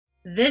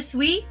This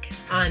week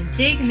on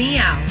Dig Me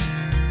Out.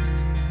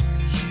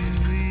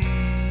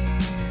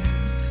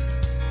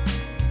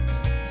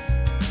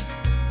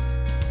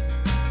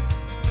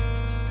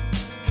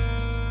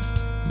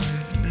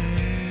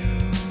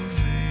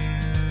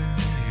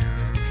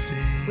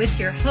 With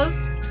your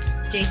hosts,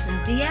 Jason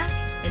Ziak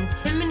and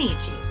Tim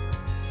Minichi.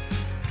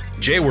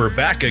 Jay, we're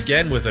back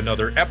again with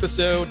another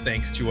episode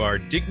thanks to our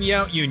Dig Me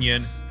Out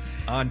Union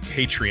on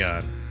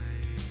Patreon.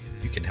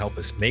 You can help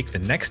us make the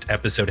next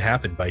episode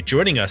happen by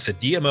joining us at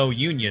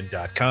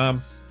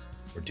dmounion.com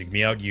or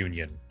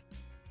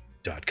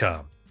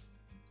digmeoutunion.com.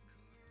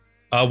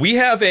 We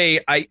have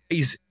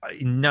he's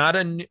not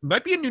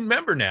might be a new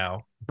member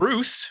now,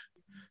 Bruce,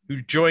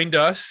 who joined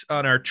us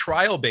on our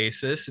trial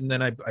basis, and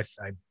then I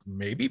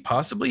maybe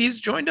possibly he's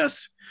joined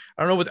us.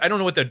 I don't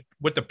know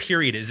what the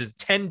period is. Is it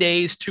 10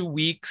 days, 2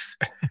 weeks,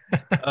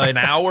 an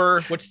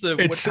hour?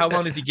 How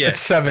long does he get?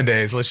 It's 7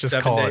 days. Let's just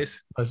 7 call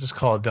days. Let's just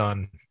call it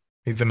done.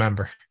 He's a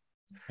member.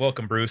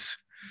 Welcome, Bruce.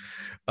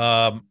 We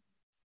have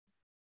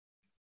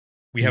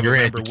You're a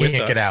member in. You with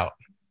can't us. get out.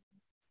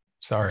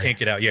 Sorry. Can't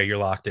get out. Yeah, you're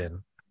locked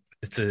in.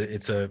 It's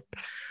a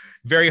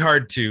very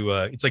hard to.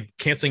 It's like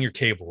canceling your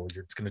cable.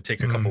 It's going to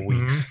take a couple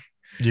weeks.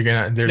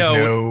 There's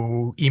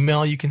no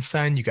email you can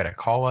send. You got to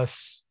call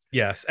us.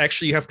 Yes,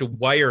 actually, you have to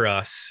wire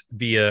us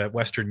via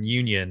Western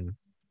Union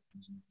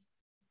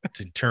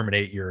to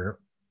terminate your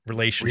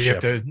relationship. You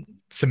have to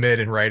submit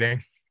in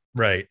writing.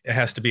 Right. It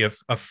has to be a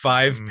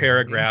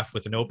 5-paragraph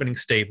with an opening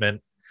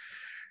statement,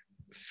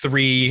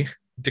 3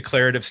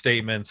 declarative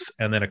statements,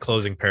 and then a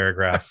closing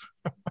paragraph.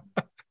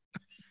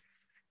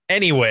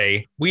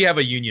 Anyway, we have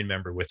a union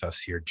member with us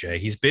here, Jay.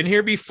 He's been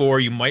here before.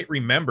 You might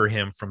remember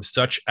him from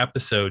such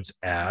episodes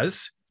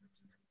as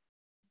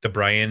the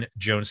Bryan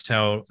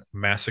Jonestown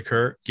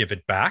Massacre, Give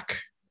It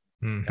Back.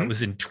 Mm-hmm. That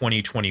was in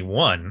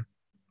 2021.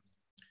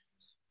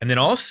 And then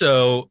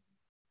also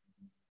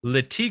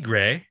Le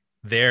Tigre,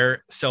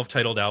 their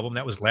self-titled album.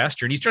 That was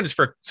last year. And he's joined us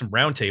for some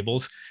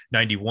roundtables,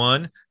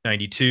 91,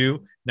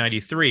 92,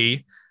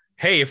 93.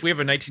 Hey, if we have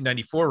a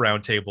 1994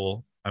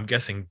 roundtable, I'm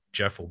guessing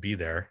Jeff will be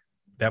there.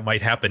 That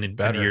might happen in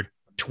the year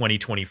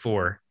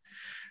 2024,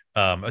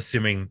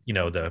 assuming,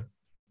 the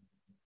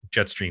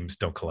jet streams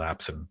don't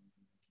collapse and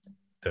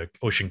the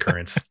ocean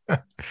currents,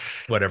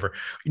 whatever.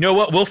 You know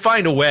what? We'll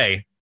find a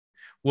way.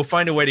 We'll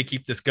find a way to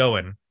keep this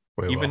going.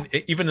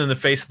 Even in the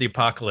face of the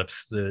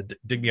apocalypse, the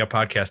Dig Me Out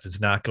podcast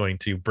is not going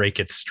to break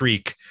its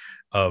streak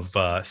of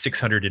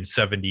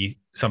 670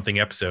 something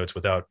episodes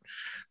without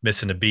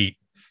missing a beat.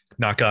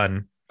 Knock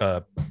on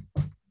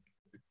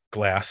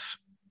glass.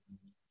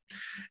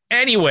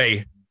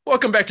 Anyway,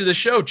 welcome back to the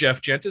show, Jeff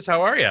Gentis.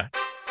 How are you?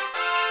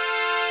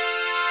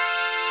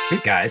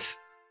 Good, guys.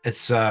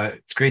 It's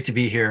great to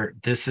be here.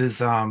 This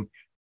is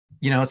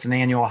it's an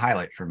annual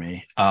highlight for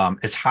me.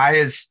 As high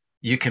as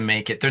you can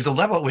make it. There's a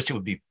level at which it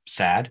would be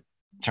sad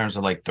in terms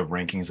of like the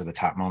rankings of the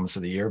top moments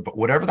of the year, but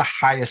whatever the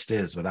highest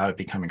is without it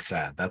becoming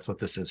sad, that's what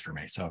this is for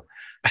me. So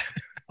I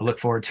look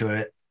forward to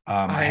it.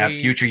 I have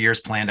future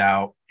years planned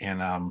out,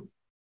 and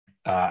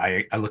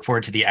I look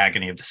forward to the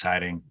agony of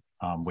deciding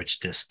which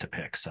disc to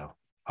pick. So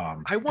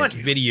I want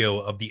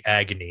video of the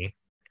agony.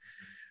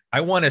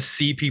 I want to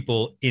see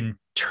people in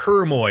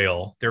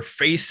turmoil, their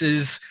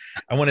faces.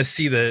 I want to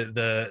see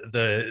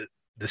the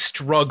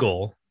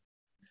struggle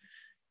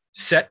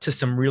set to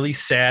some really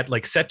sad,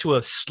 set to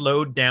a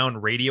slowed down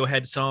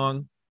Radiohead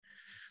song.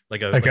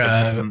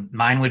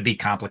 Mine would be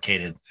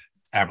Complicated,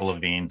 Avril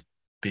Lavigne.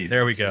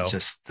 There we go.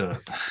 Just and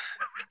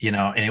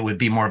it would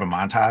be more of a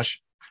montage.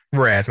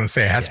 Right, I was gonna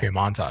say it has to be a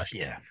montage.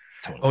 Yeah,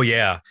 totally. Oh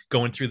yeah,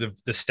 going through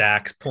the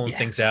stacks, pulling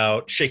things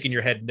out, shaking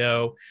your head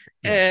no,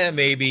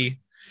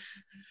 maybe.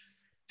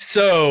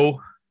 So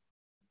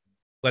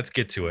let's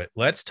get to it.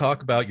 Let's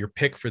talk about your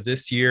pick for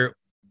this year.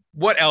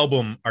 What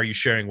album are you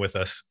sharing with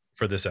us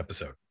for this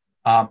episode?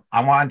 I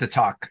wanted to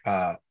talk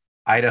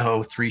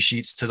Idaho, 3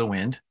 Sheets to the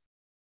Wind.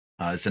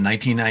 It's a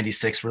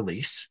 1996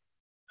 release.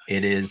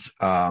 It is,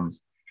 I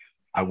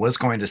was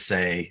going to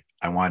say,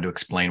 I wanted to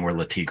explain where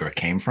Le Tigre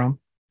came from,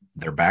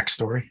 their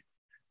backstory,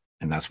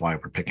 and that's why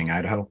we're picking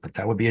Idaho, but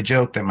that would be a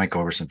joke that might go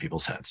over some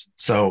people's heads.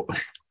 So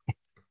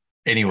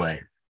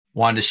anyway,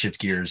 wanted to shift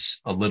gears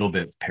a little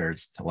bit compared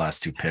to the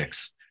last 2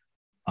 picks.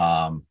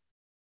 And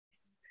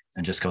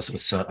just go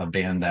with a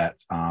band that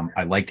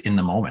I liked in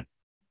the moment.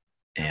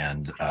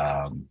 And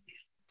I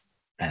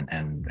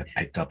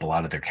picked up a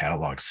lot of their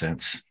catalog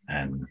since,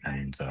 and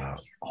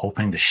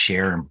hoping to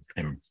share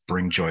and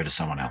bring joy to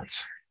someone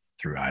else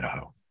through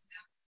Idaho.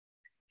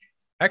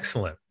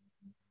 Excellent.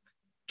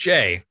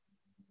 Jay,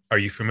 are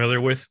you familiar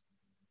with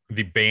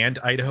the band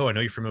Idaho? I know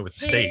you're familiar with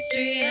the state.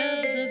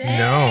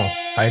 No,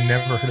 I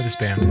never heard of this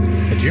band.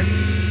 Did you?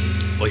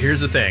 Well,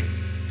 here's the thing.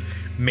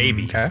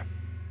 Maybe. Okay.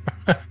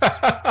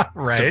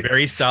 Right. It's a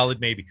very solid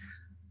maybe.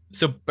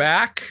 So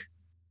back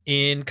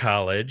in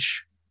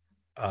college,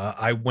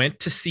 I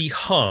went to see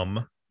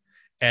Hum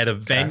at a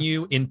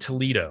venue in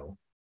Toledo.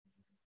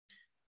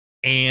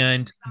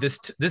 And this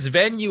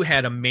venue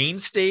had a main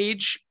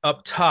stage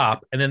up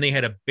top, and then they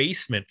had a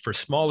basement for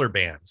smaller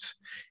bands.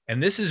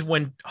 And this is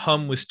when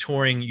Hum was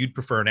touring You'd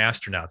Prefer an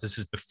Astronaut. This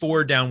is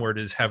before Downward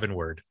is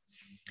Heavenward.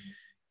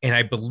 And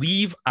I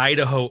believe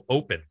Idaho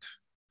opened,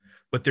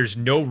 but there's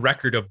no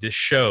record of this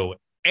show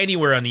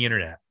anywhere on the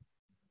internet.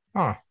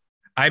 Huh.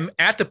 I'm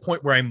at the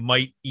point where I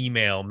might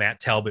email Matt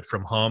Talbot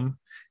from Hum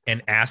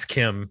and ask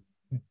him,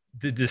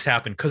 did this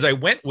happen? Because I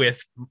went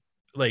with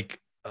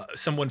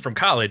someone from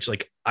college.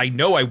 Like, I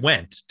know I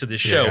went to this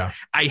show. Yeah.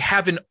 I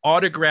have an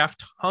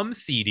autographed Hum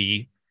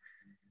CD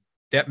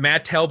that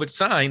Matt Talbot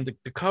signed,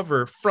 the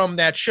cover from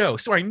that show.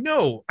 So I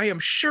am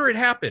sure it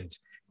happened,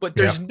 but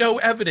there's no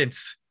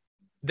evidence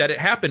that it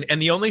happened.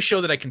 And the only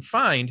show that I can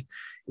find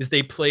is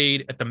they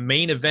played at the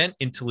main event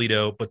in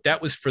Toledo, but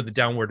that was for the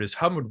Downward is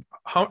Heavenward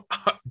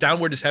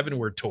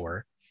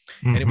tour.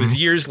 Mm-hmm. And it was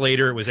years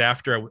later. It was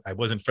after I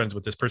wasn't friends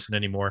with this person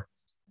anymore.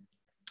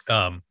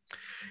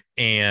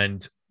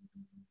 And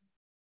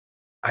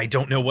I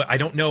don't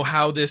know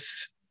how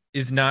this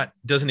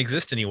doesn't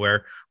exist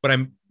anywhere, but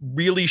I'm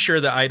really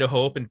sure that Idaho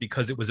opened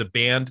because it was a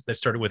band that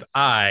started with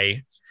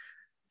I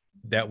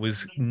that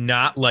was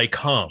not like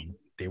Hum.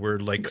 They were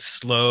like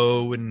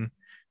slow, and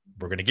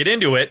we're going to get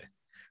into it,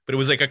 but it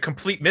was like a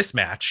complete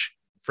mismatch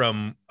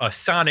from a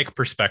sonic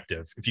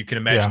perspective. If you can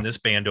imagine this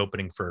band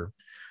opening for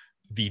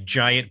the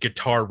giant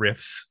guitar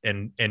riffs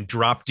and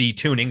drop D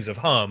tunings of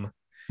Hum.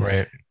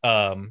 Right.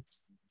 But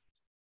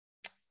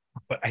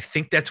I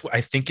think that's what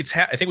I think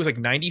it was like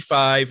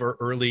 95 or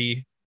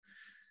early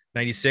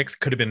 96.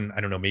 Could have been,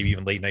 I don't know, maybe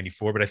even late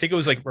 94, but I think it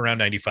was like around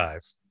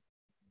 95.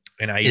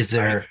 And is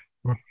there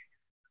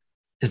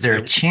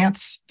a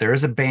chance there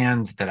is a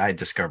band that I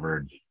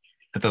discovered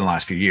within the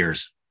last few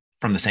years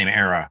from the same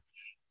era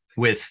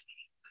with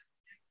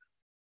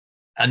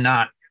a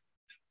not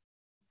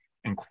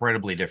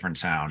incredibly different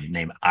sound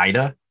named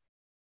Ida?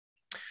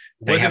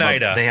 They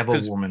have a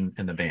woman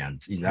in the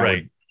band.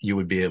 You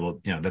would be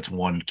able, that's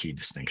one key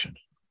distinction.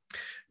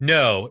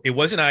 No, it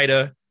wasn't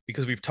Ida,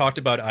 because we've talked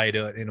about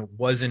Ida and it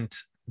wasn't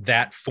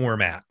that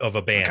format of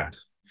a band. Okay.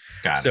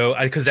 Got it. So,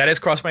 because that has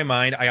crossed my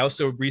mind. I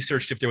also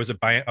researched if there was a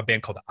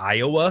band called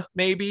Iowa,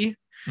 maybe.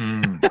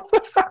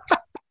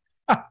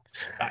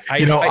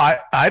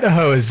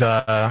 Idaho is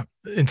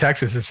in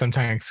Texas is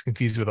sometimes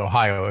confused with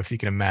Ohio, if you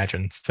can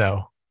imagine.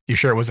 So, you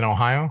sure it wasn't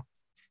Ohio?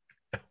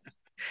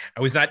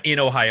 I was not in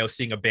Ohio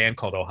seeing a band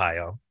called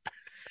Ohio.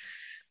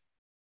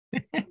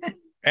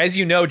 As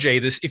you know, Jay,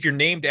 if you're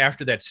named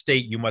after that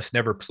state, you must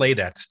never play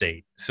that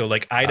state. So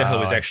like Idaho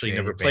has actually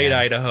never played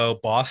Idaho.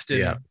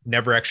 Boston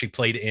never actually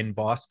played in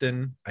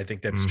Boston. I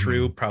think that's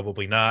true.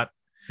 Probably not.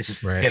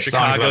 Right.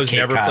 Chicago's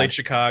never played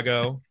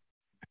Chicago.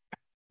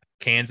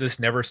 Kansas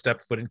never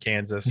stepped foot in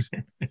Kansas,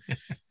 et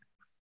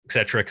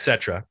cetera, et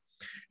cetera.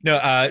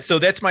 No, so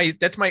that's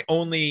my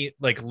only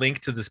like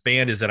link to this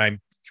band is that I'm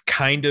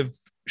kind of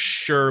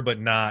sure, but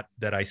not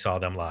that I saw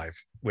them live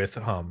with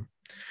Hum.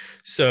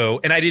 So,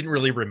 and I didn't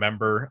really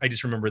remember. I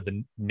just remember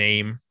the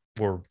name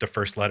or the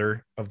first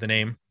letter of the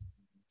name.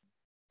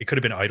 It could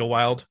have been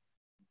Idlewild.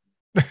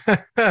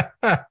 I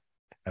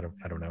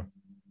don't know.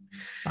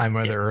 I'm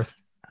Mother Earth.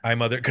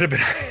 Could have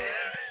been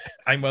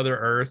I'm Mother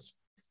Earth.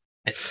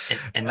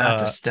 And not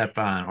to step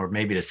on, or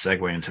maybe to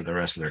segue into the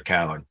rest of their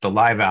catalog. The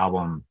live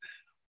album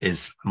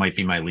might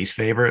be my least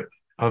favorite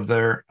of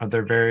their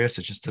various.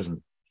 It just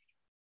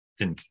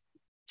didn't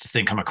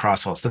come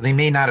across well. So they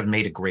may not have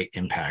made a great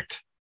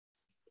impact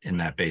in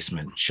that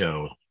basement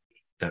show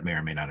that may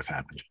or may not have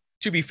happened.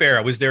 To be fair,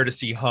 I was there to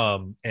see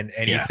Hum, and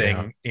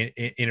anything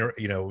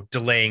in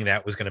delaying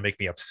that was going to make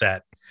me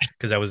upset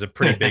because I was a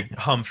pretty big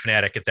Hum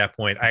fanatic at that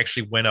point. I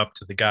actually went up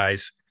to the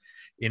guys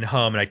in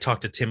Hum and I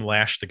talked to Tim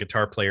Lash, the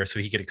guitar player, so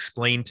he could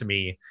explain to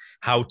me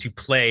how to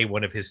play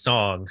one of his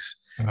songs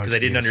because I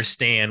didn't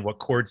understand what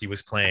chords he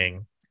was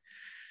playing.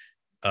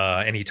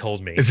 And he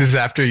told me. Is this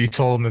after you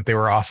told him that they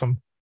were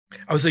awesome?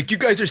 I was like, you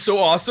guys are so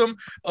awesome.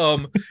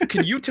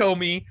 Can you tell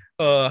me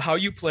how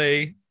you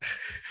play?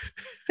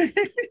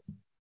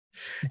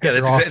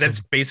 That's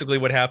basically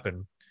what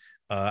happened.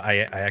 I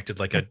acted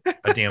like a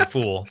damn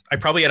fool. I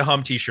probably had a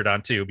Hum t-shirt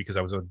on too because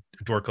I was a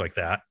dork like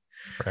that.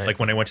 Right. Like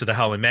when I went to the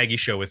Howlin' Maggie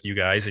show with you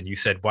guys and you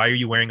said, why are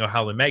you wearing a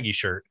Howlin' Maggie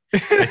shirt?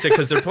 I said,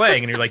 because they're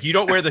playing. And you're like, you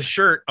don't wear the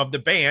shirt of the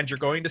band you're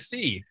going to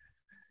see.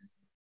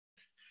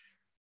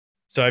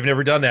 So I've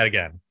never done that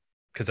again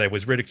because I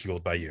was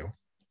ridiculed by you.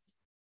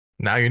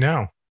 Now you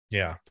know.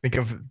 Yeah. Think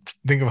of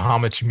how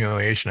much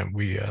humiliation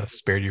we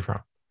spared you from.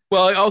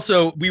 Well,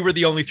 also, we were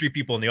the only three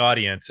people in the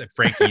audience at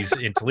Frankie's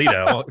in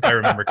Toledo, if I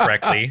remember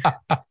correctly.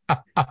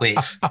 Wait,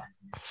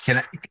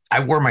 I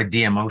wore my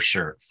DMO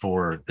shirt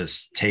for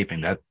this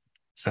taping.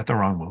 Is that the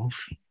wrong move?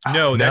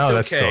 No,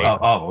 that's okay.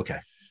 Okay.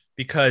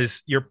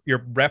 Because you're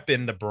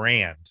repping the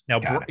brand.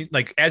 Now,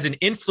 like as an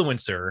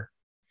influencer,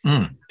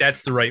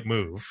 that's the right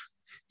move.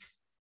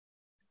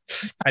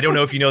 I don't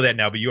know if you know that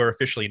now, but you are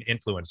officially an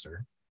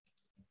influencer.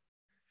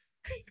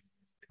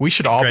 We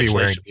should all be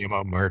wearing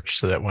DMO merch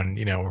so that when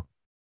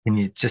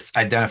you just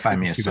identify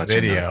me as such a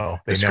video,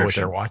 they know what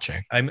they're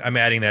watching. I'm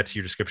adding that to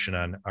your description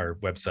on our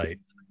website.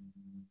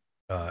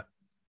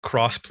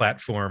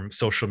 Cross-platform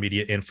social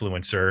media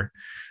influencer,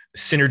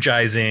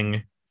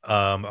 synergizing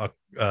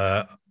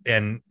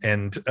And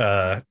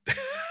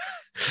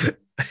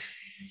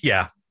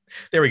yeah,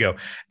 there we go.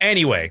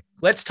 Anyway,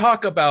 let's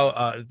talk about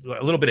a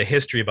little bit of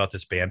history about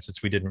this band,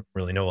 since we didn't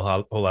really know a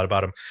whole lot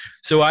about them.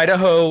 So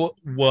Idaho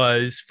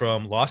was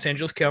from Los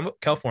Angeles,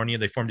 California.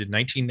 They formed in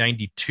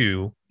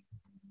 1992.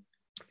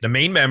 The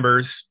main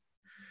members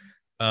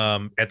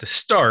at the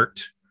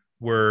start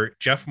were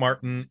Jeff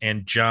Martin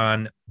and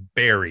John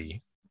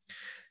Barry.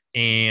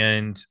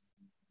 And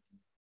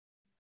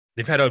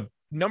they've had a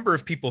number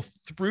of people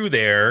through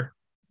there,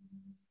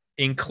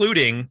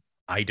 including,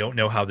 I don't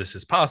know how this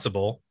is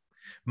possible,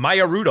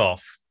 Maya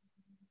Rudolph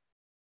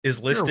is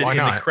listed in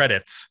the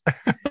credits.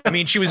 I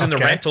mean, she was in the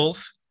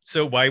Rentals,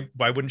 so why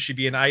wouldn't she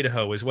be in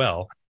Idaho as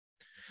well?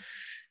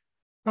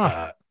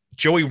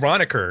 Joey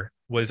Roniker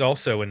was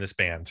also in this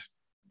band,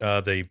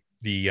 the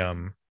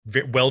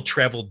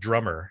well-traveled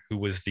drummer who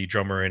was the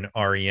drummer in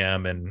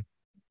REM and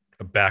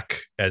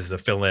Beck as the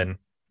fill-in.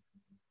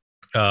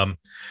 And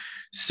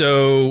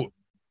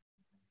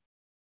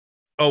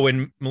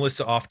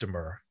Melissa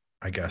Oftemer,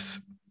 I guess.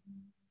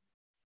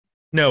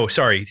 No,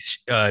 sorry. She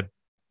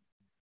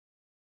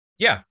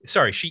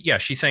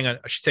sang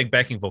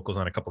backing vocals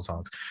on a couple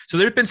songs. So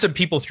there's been some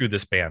people through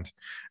this band.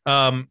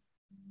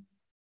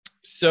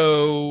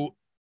 So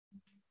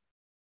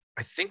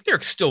I think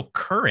they're still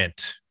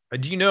current.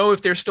 Do you know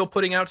if they're still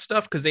putting out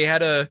stuff? Because they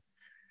had a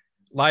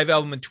live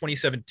album in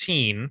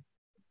 2017.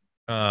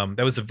 That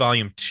was the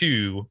volume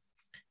 2.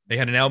 They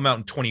had an album out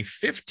in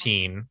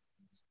 2015.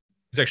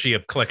 It's actually a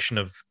collection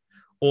of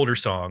older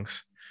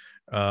songs.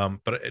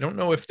 But I don't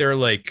know if they're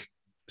like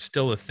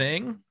still a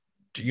thing.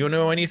 Do you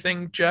know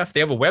anything, Jeff?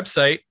 They have a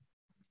website.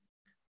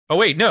 Oh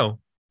wait, no.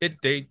 They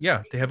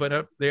have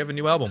a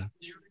new album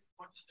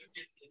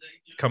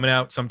coming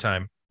out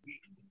sometime.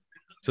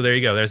 So there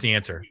you go. There's the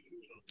answer.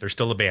 They're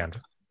still a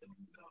band.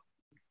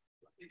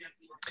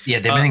 Yeah,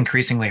 they've been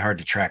increasingly hard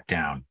to track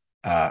down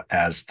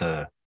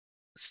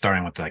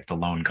starting with like the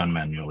Lone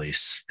Gunman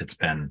release. It's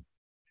been,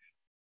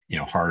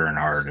 harder and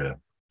harder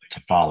to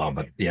follow.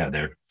 But yeah,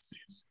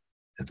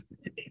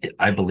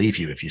 I believe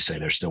you if you say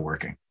they're still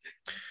working.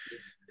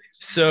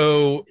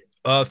 So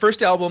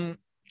first album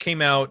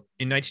came out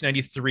in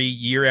 1993,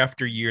 Year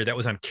After Year. That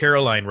was on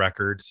Caroline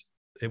Records.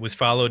 It was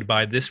followed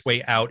by This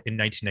Way Out in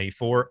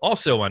 1994,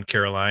 also on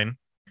Caroline.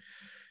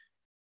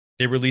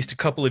 They released a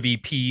couple of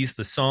EPs,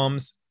 the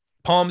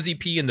Palms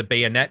EP and the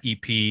Bayonet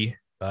EP,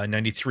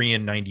 93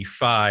 and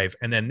 95.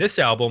 And then this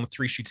album,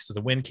 Three Sheets to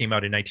the Wind, came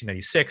out in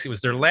 1996. It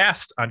was their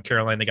last on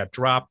Caroline. They got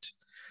dropped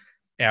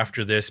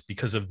after this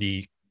because of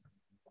the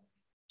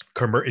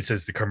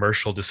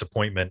commercial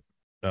disappointment.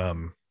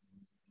 Oh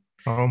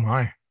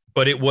my.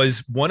 But it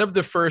was one of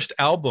the first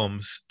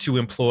albums to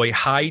employ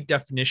high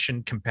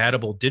definition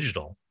compatible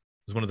digital.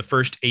 It was one of the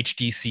first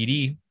HD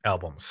CD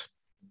albums.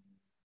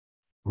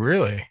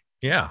 Really?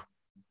 Yeah.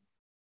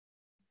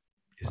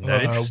 Isn't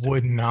that interesting? I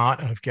would not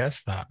have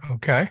guessed that.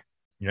 Okay.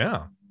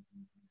 Yeah.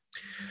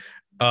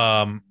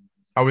 I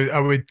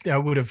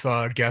would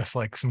have guessed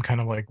like some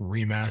kind of like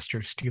remaster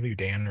of Steely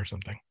Dan or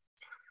something.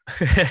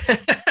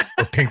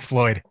 Or Pink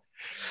Floyd.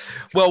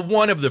 Well,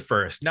 one of the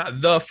first,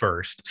 not the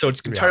first. So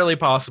it's entirely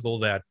possible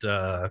that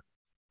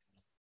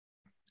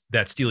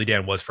that Steely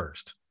Dan was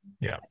first.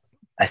 Yeah.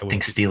 I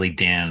think Steely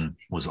Dan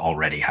was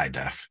already high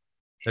def.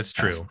 That's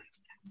true.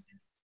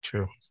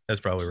 True. That's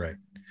probably right.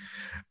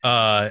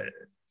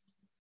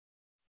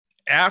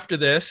 After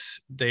this,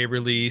 they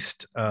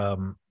released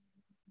Alas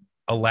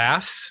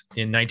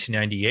in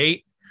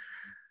 1998,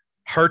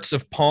 Hearts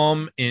of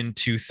Palm in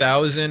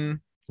 2000,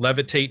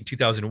 Levitate in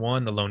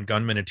 2001, The Lone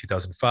Gunman in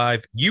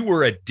 2005, You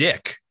Were a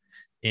Dick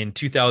in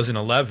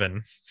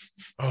 2011.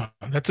 Oh,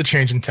 that's a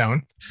change in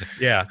tone.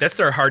 Yeah, that's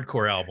their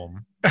hardcore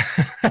album.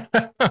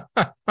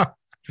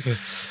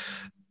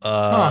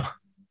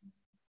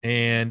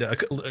 And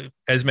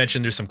as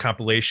mentioned, there's some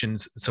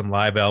compilations, some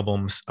live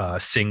albums,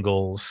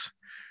 singles,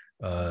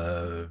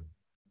 that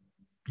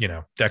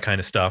kind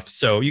of stuff.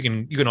 So you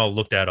can all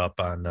look that up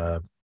on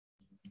the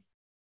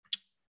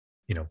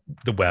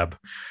web.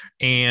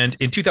 And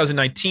in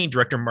 2019,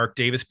 director Mark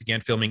Davis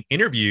began filming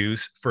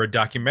interviews for a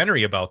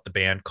documentary about the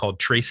band called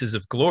Traces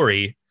of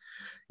Glory. It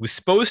was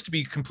supposed to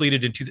be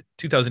completed in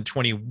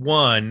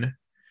 2021.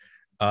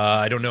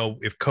 I don't know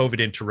if COVID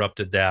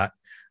interrupted that,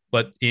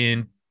 but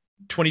in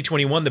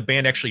 2021, the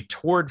band actually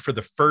toured for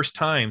the first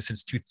time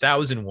since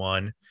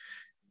 2001.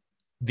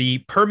 The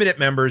permanent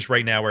members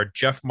right now are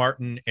Jeff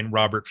Martin and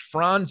Robert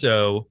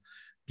Franzo,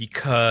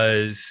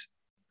 because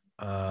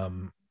I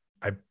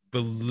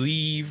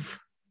believe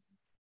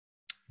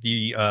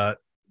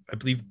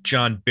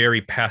John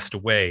Barry passed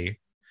away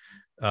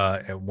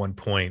at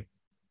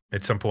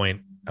some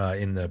point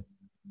in the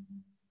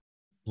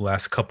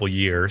last couple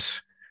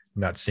years.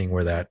 I'm not seeing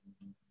where that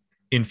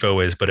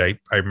info is, but I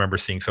remember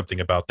seeing something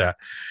about that.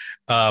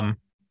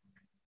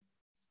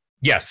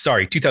 Yes,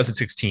 sorry,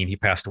 2016, he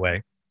passed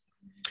away.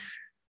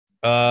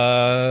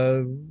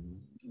 Comments,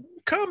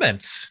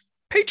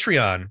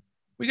 Patreon.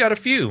 We got a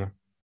few.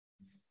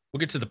 We'll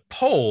get to the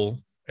poll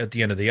at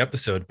the end of the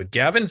episode. But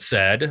Gavin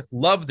said,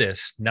 love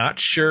this. Not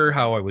sure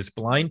how I was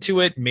blind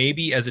to it.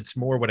 Maybe as it's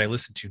more what I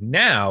listen to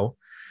now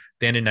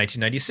than in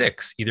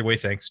 1996. Either way,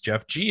 thanks,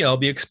 Jeff G. I'll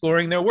be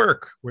exploring their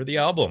work. We're the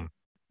album.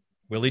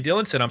 Willie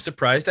Dillon said, I'm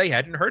surprised I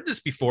hadn't heard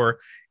this before,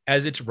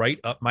 as it's right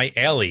up my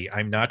alley.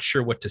 I'm not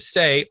sure what to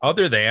say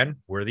other than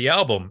we're the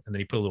album. And then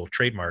he put a little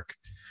trademark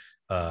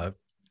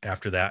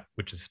after that,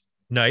 which is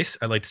nice.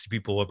 I like to see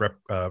people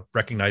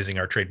recognizing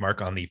our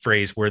trademark on the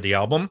phrase we're the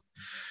album.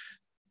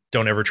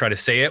 Don't ever try to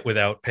say it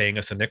without paying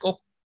us a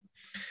nickel.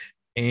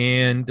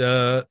 And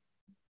so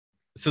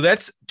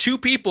that's two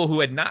people who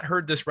had not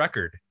heard this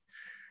record.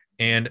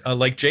 And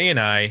like Jay and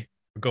I,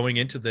 going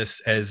into this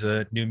as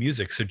new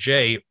music. So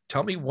Jay,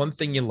 tell me one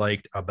thing you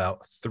liked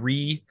about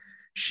 3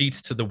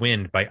 Sheets to the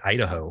Wind by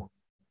Idaho.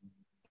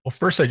 Well,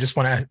 first, I just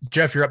want to ask,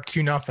 Jeff, you're up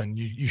 2-0.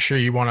 You sure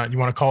you want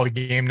to call it a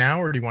game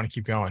now, or do you want to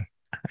keep going?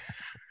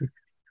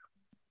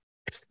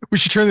 We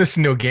should turn this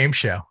into a game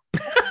show.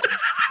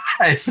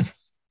 It's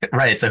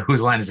right. So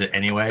whose line is it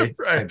anyway?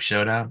 Right. Type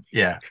showdown.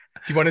 Yeah.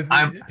 Do you want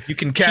to? You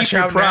can Cash keep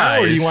your out prize,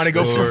 now, or do you want to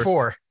go for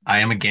 4? I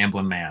am a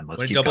gambling man.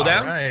 Let's keep double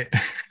going. down? Right.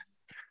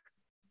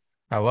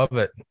 I love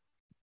it.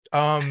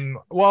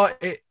 Well,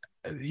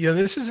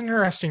 this is an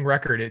interesting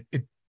record.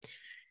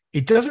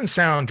 It doesn't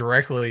sound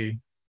directly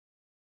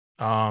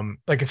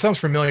like it sounds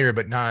familiar,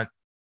 but not.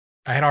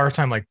 I had a hard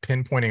time like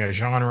pinpointing a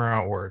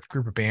genre or a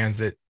group of bands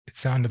that it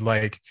sounded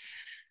like.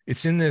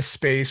 It's in this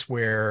space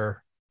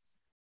where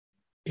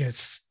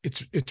it's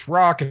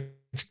rock.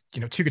 It's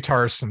 2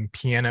 guitars, some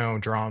piano,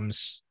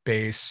 drums,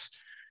 bass.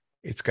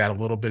 It's got a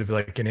little bit of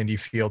like an indie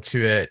feel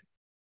to it.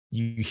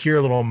 You hear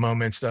little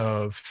moments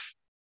of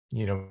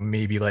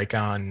maybe like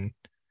on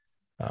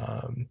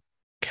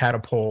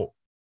Catapult,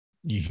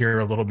 you hear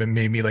a little bit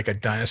maybe like a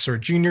Dinosaur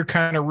Jr.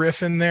 kind of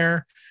riff in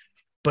there,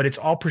 but it's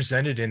all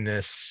presented in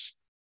this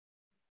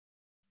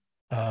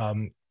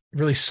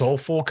really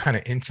soulful kind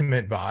of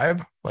intimate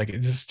vibe. Like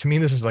to me,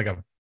 this is like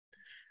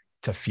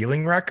it's a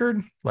feeling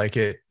record. Like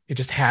it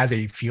just has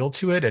a feel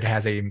to it. It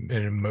has an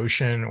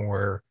emotion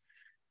or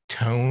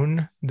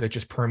tone that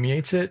just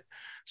permeates it.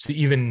 So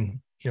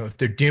even if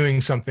they're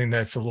doing something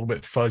that's a little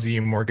bit fuzzy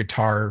and more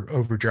guitar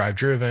overdrive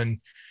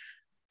driven,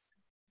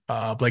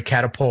 like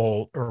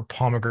Catapult or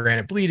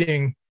Pomegranate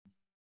Bleeding,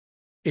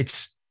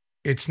 it's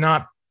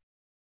not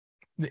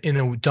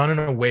done in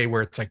a way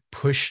where it's like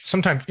push.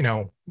 Sometimes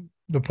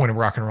the point of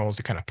rock and roll is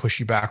to kind of push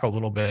you back a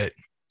little bit,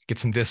 get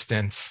some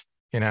distance.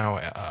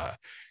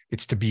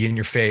 It's to be in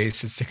your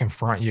face. It's to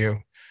confront you.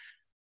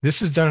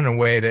 This is done in a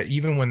way that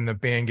even when the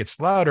band gets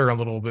louder, a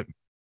little bit,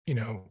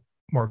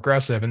 more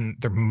aggressive, and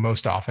they're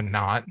most often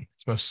not.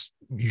 It's most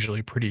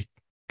usually pretty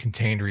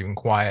contained or even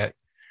quiet.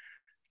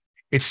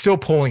 It's still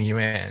pulling you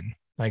in.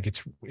 Like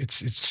it's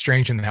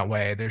strange in that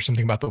way. There's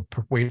something about the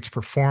way it's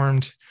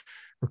performed,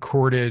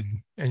 recorded,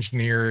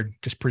 engineered,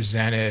 just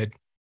presented.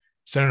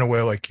 It's done in a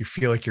way like you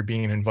feel like you're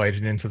being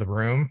invited into the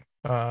room,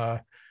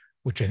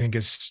 which I think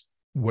is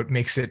what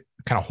makes it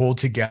kind of hold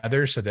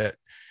together. So that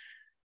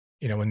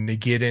when they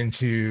get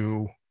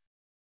into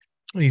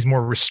these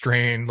more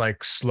restrained,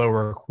 like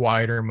slower,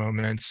 quieter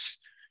moments,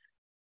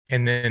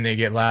 and then they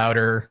get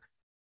louder,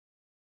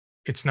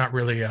 it's not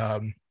really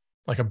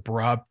like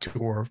abrupt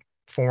or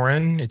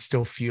foreign. It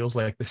still feels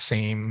like the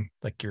same,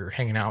 like you're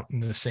hanging out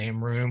in the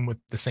same room with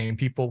the same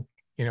people,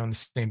 in the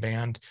same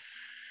band.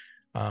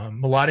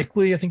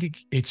 Melodically, I think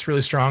it's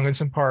really strong in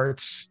some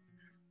parts.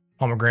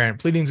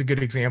 Pomegranate Bleeding is a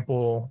good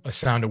example. A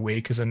Sound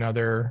Awake is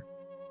another.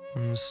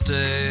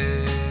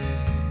 Stay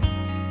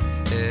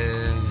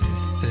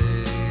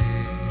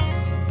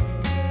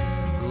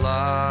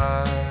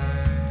lie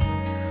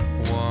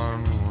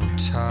one more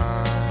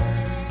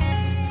time,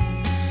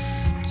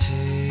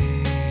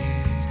 take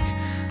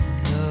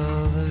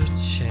another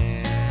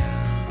chance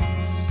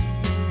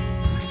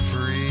and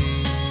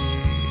freeze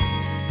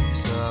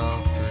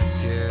up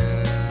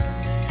again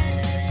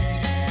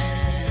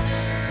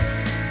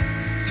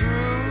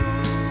through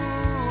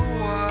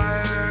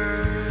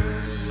wires.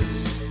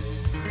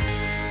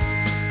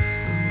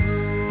 The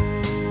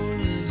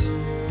moon is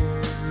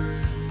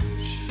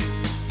orange,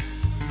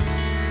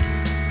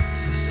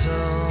 so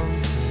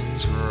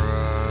something's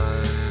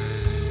right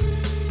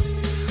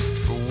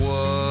for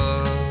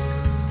once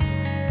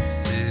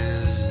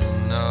is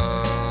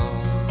enough.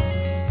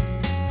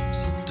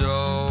 So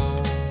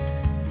don't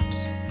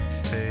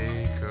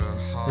fake a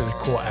heart. Really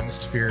cool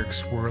atmospheric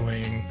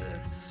swirling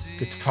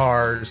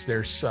guitars.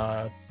 There's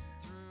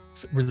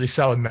really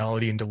solid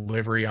melody and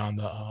delivery on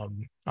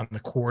the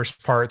chorus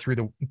part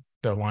through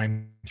the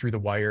line through the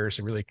wires.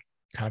 It really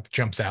kind of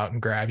jumps out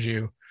and grabs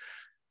you.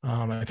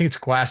 I think it's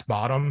Glass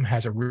Bottom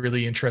has a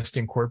really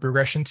interesting chord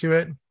progression to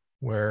it,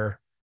 where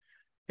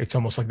it's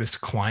almost like this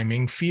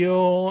climbing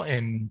feel,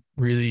 and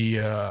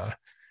really I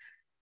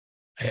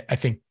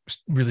think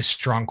really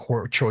strong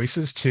chord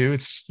choices too.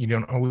 You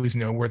don't always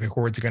know where the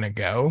chord's going to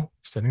go.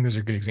 So I think those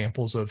are good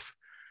examples of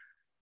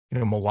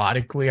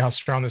melodically how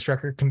strong this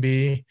record can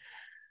be.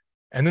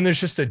 And then there's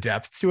just a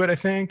depth to it, I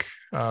think.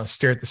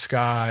 Stare at the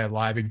Sky,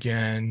 Alive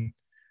Again.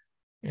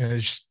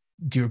 There's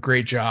do a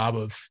great job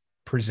of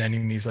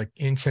presenting these like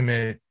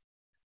intimate,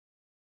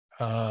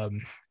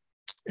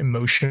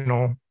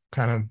 emotional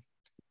kind of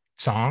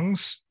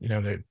songs,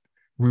 that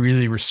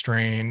really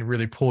restrain,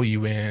 really pull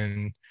you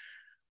in,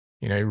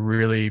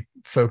 really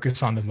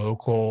focus on the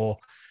vocal,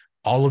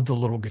 all of the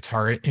little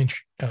guitar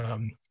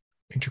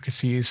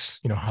intricacies,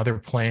 how they're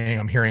playing.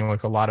 I'm hearing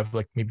like a lot of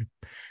like maybe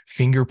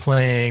finger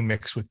playing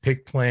mixed with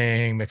pick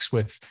playing, mixed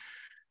with,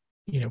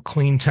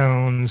 clean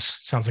tones.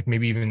 Sounds like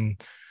maybe even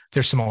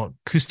there's some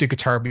acoustic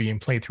guitar being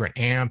played through an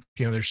amp.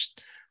 There's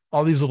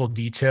all these little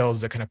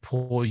details that kind of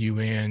pull you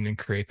in and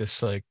create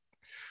this like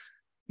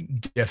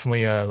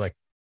definitely a like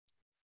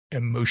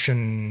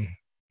emotion,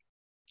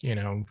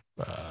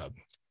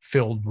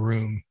 filled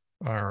room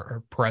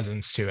or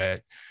presence to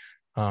it.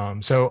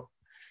 So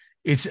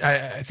it's,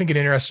 I think, an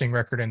interesting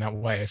record in that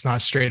way. It's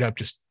not straight up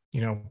just,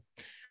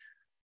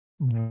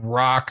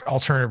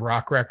 alternative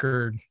rock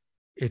record.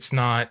 It's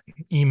not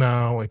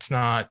emo. It's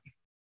not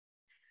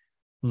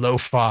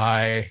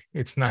lo-fi.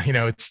 It's not,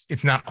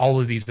 it's not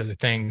all of these other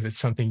things. It's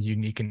something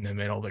unique in the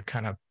middle that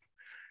kind of,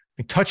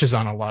 it touches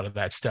on a lot of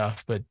that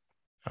stuff, but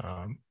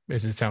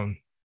is its own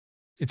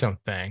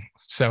thing.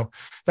 So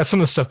that's some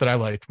of the stuff that I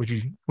liked. Would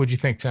you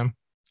think, Tim?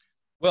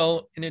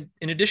 Well, in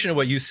addition to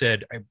what you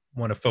said, I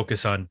want to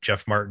focus on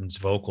Jeff Martin's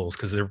vocals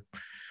because they're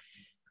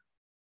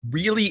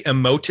really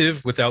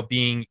emotive without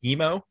being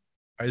emo,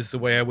 is the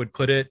way I would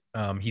put it.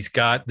 He's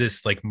got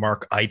this like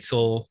Mark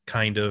Eitzel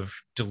kind of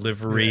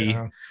delivery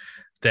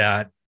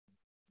that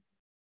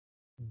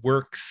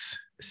works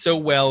so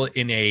well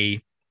in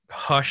a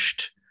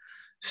hushed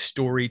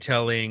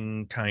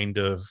storytelling kind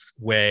of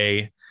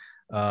way.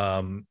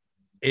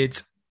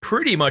 It's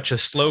pretty much a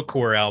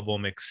slowcore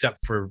album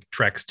except for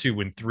tracks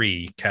 2 and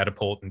 3,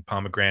 Catapult and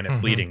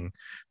Pomegranate Bleeding.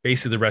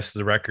 Basically the rest of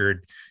the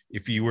record,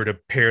 if you were to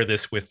pair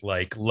this with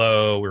like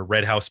Low or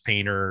Red House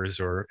Painters,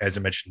 or as I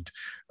mentioned,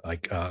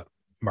 like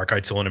Mark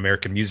Eitzel and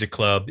American Music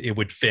Club, it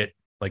would fit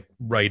like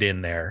right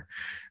in there.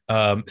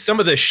 Some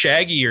of the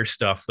shaggier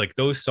stuff, like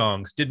those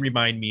songs, did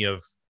remind me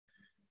of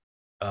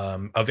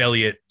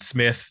Elliott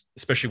Smith,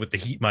 especially with the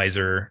Heat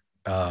Miser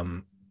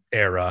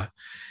era.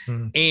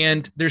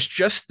 And there's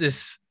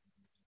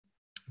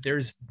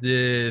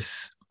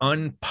this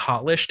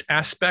unpolished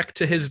aspect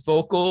to his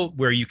vocal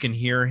where you can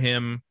hear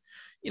him,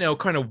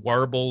 kind of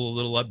warble a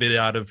little bit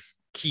out of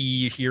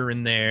key here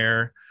and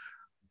there,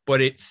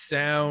 but it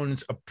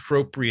sounds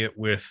appropriate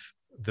with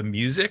the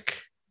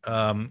music.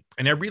 And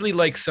I really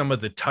like some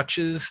of the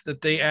touches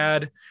that they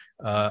add.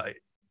 A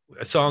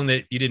song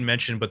that you didn't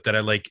mention, but that I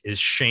like is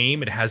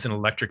Shame. It has an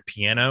electric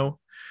piano,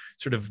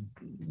 sort of,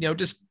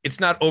 just, it's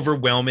not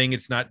overwhelming.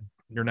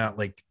 You're not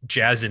like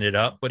jazzing it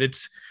up, but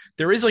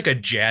there is like a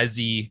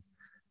jazzy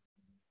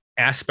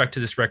aspect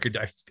to this record.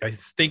 I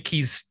think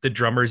the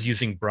drummer's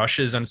using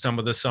brushes on some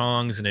of the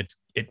songs, and it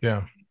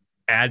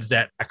adds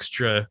that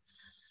extra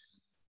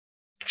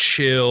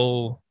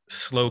chill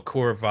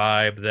slowcore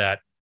vibe that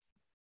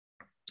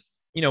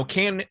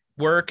can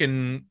work,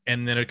 and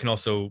then it can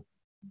also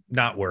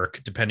not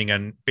work depending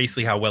on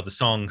basically how well the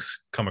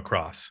songs come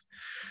across,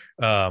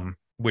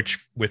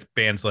 which with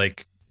bands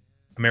like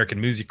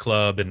American Music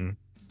Club and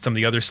some of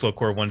the other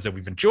slowcore ones that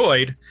we've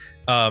enjoyed,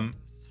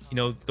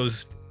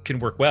 those can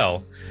work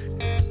well.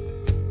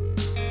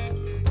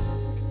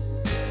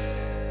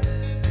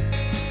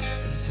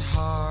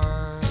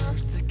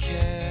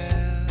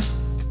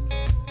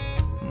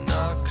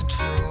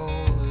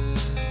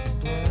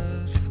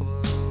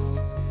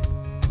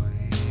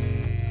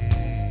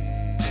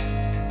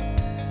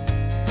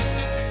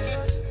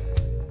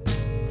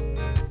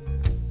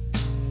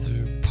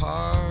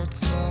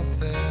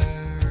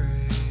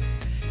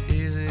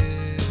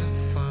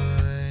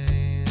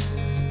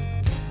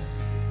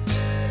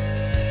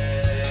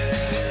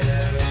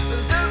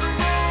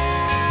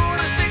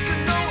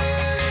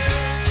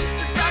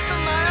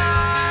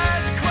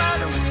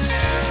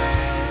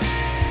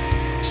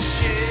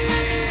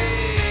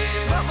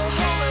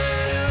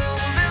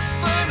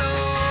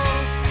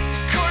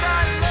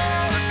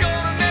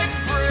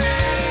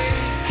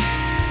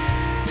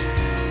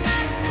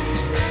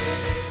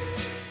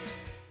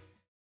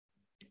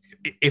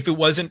 If it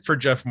wasn't for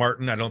Jeff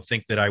Martin, I don't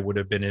think that I would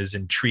have been as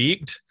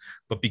intrigued,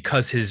 but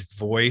because his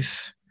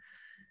voice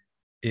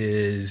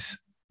is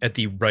at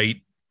the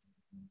right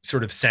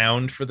sort of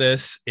sound for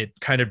this, it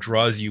kind of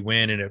draws you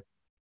in, and it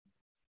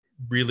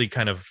really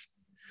kind of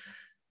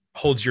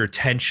holds your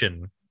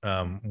attention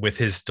with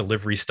his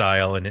delivery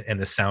style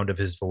and the sound of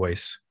his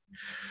voice.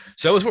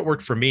 So that was what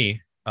worked for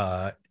me.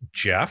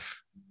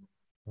 Jeff,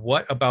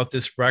 what about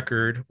this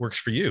record works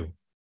for you?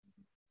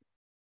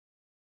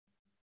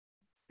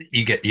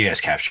 You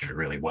guys captured it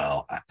really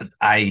well.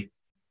 I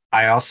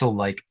also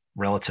like,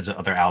 relative to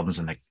other albums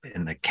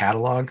in the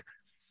catalog,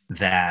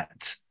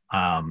 that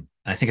I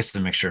think it's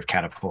a mixture of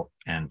Catapult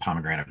and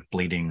Pomegranate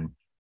Bleeding,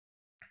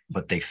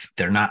 but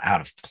they're not out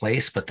of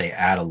place, but they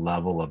add a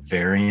level of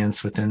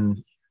variance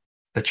within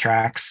the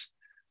tracks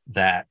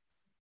that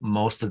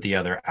most of the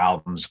other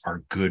albums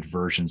are good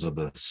versions of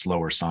the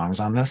slower songs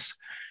on this.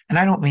 And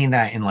I don't mean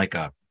that in like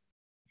a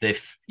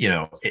they've,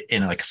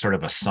 in like sort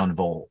of a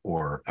Sunville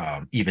or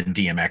even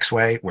DMX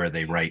way, where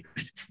they write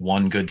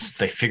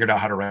they figured out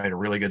how to write a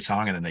really good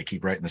song, and then they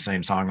keep writing the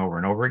same song over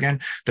and over again.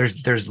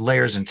 There's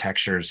layers and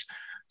textures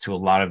to a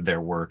lot of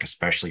their work,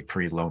 especially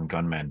pre-Lone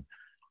Gunmen,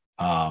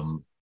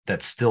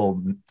 that's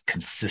still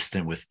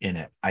consistent within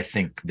it. I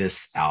think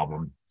this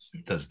album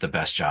does the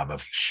best job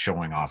of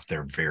showing off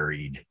their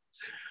varied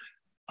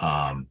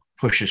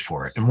pushes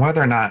for it, and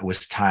whether or not it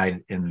was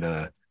tied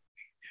in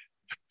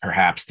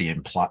perhaps the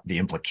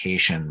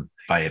implication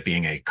by it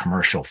being a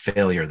commercial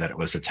failure, that it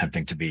was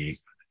attempting to be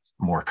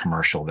more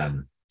commercial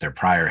than their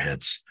prior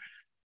hits,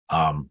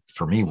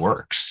 for me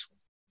works.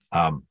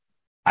 I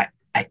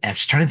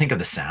was trying to think of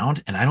the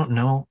sound, and I don't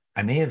know.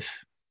 I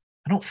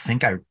don't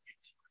think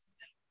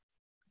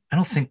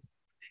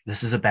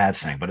this is a bad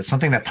thing, but it's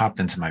something that popped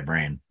into my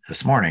brain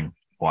this morning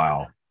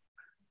while,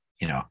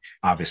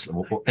 obviously,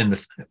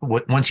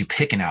 once you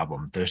pick an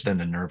album, there's then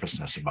the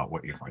nervousness about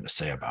what you're going to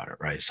say about it,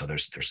 right? So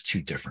there's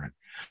two different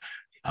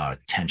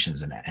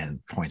tensions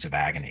and points of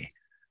agony.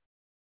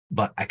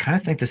 But I kind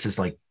of think this is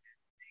like,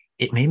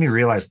 it made me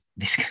realize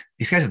these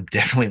guys have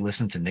definitely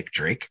listened to Nick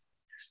Drake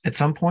at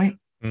some point.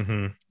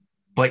 Mm-hmm.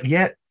 But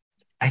yet,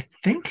 I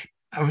think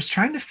I was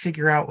trying to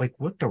figure out like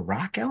what the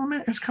rock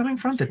element is coming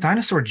from. The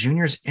Dinosaur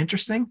Jr. is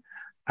interesting.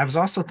 I was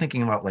also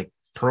thinking about like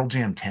Pearl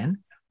Jam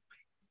 10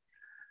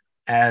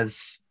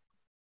 as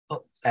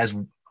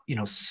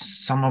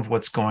some of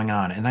what's going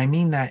on, and I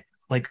mean that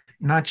like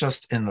not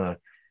just in the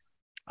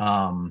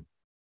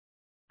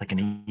like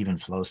an even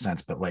flow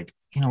sense, but like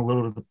a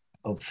little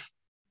of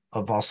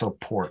also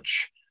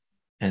Porch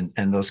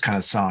and those kind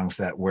of songs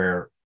that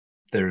where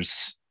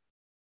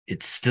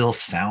it still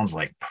sounds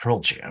like Pearl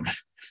Jam.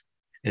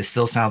 It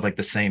still sounds like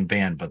the same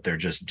band, but they're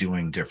just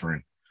doing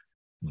different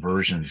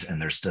versions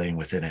and they're staying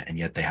within it, and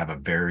yet they have a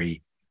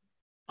very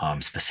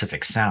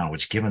specific sound,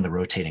 which given the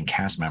rotating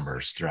cast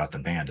members throughout the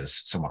band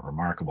is somewhat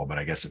remarkable. But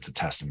I guess it's a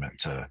testament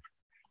to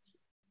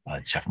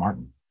Jeff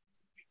Martin.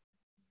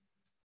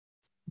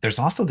 There's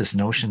also this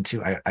notion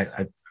too.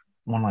 I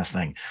one last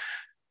thing.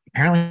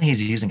 Apparently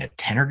he's using a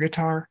tenor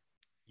guitar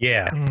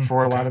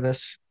for a lot of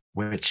this,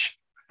 which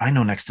I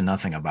know next to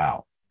nothing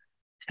about.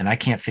 And I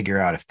can't figure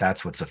out if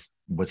that's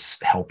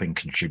what's helping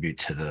contribute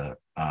to the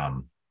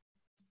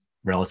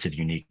relative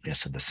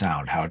uniqueness of the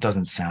sound. How it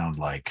doesn't sound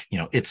like,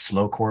 it's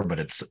slowcore, but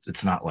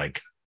it's not like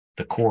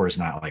the core is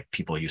not like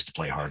people used to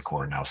play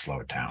hardcore and now slow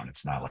it down.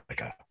 It's not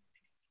like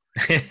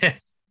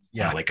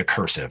like a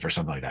cursive or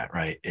something like that,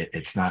 right?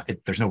 It's not.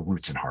 There's no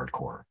roots in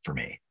hardcore for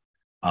me.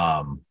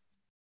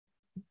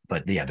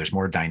 But yeah, there's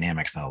more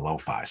dynamics than a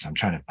lo-fi. So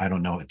I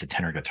don't know if the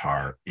tenor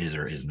guitar is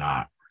or is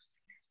not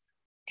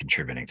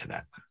contributing to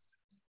that.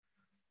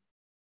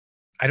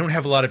 I don't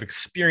have a lot of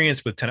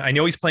experience with tenor. I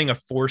know he's playing a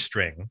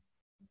 4-string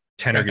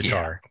tenor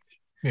guitar.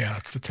 Yeah,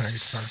 it's a tenor guitar.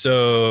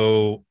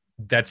 So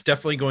that's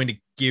definitely going to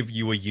give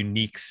you a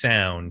unique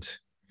sound.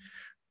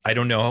 I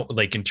don't know,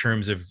 like in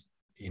terms of,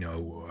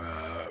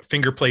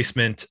 finger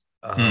placement.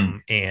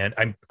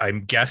 And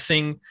I'm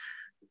guessing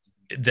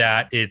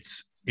that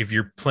if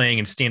you're playing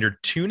in standard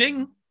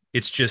tuning,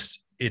 it's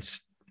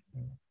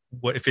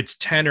what if it's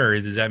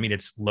tenor, does that mean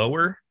it's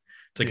lower?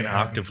 It's like an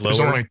octave lower.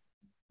 There's only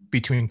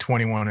between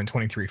 21 and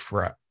 23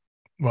 fret.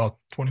 Well,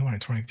 21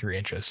 and 23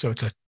 inches. So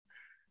it's a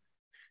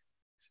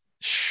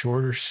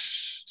shorter,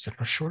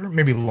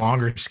 maybe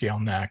longer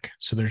scale neck.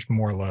 So there's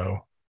more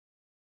low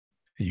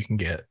that you can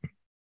get.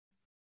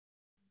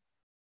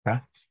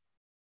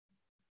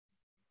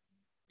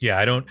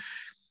 Yeah,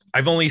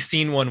 I've only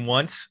seen one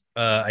once.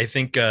 I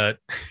think who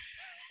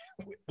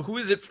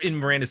is it in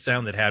Miranda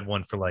Sound that had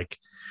one for like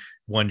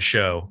one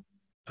show?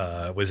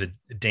 Was it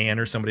Dan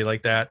or somebody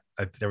like that?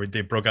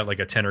 They broke out like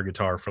a tenor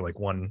guitar for like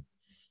one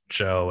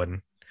show,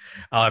 and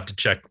I'll have to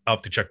check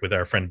with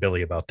our friend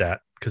Billy about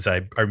that, because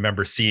I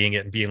remember seeing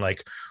it and being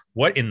like,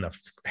 what in the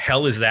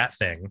hell is that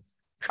thing?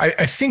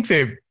 I think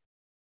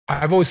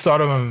I've always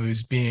thought of them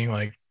as being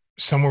like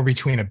somewhere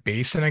between a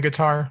bass and a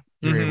guitar.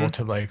 You're able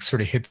to like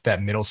sort of hit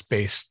that middle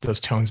space, those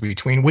tones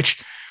between,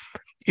 which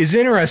is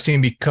interesting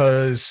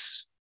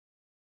because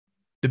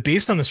the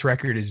bass on this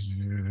record is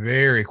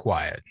very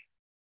quiet.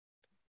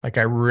 Like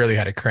I really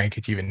had to crank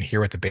it to even hear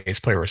what the bass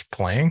player was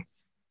playing,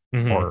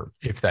 or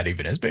if that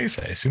even is bass.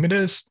 I assume it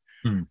is.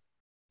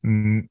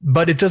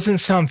 But it doesn't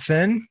sound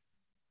thin,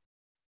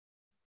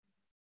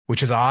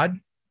 which is odd.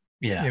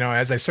 Yeah.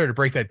 As I started to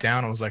break that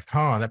down, I was like,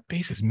 that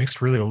bass is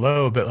mixed really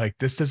low, but like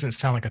this doesn't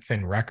sound like a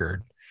thin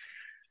record.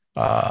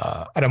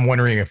 And I'm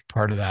wondering if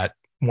part of that,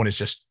 one is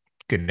just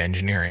good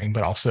engineering,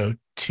 but also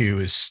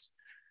two is,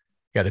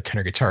 the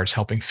tenor guitar is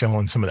helping fill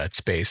in some of that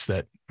space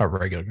that a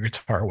regular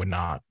guitar would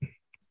not.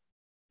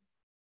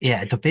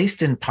 Yeah, the bass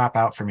didn't pop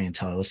out for me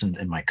until I listened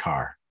in my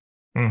car.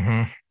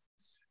 Mm-hmm.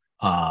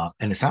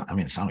 And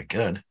it sounded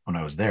good when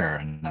I was there,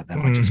 and that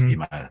might just be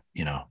my,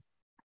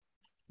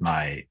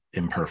 my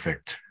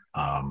imperfect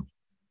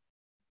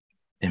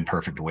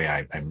way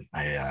I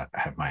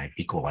have my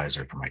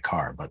equalizer for my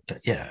car. But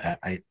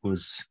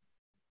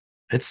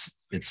it's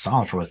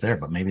solid for what's there,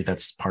 but maybe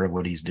that's part of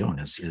what he's doing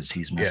is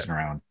he's messing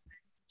around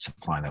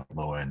supplying that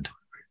low end.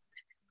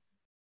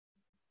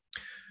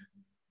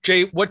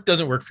 Jay, what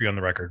doesn't work for you on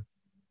the record?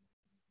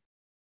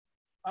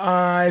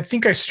 I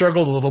think I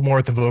struggled a little more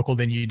with the vocal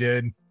than you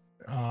did.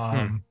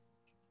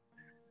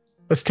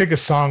 Let's take a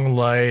song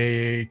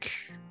like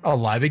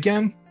Alive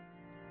Again.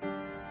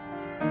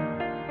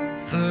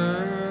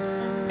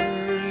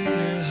 30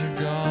 years are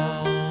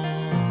gone.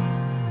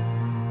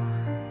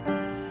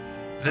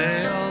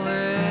 They all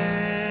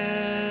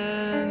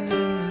end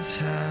in this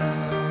house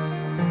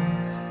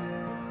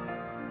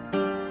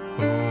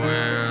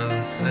where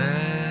the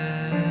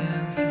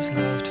senses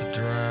love to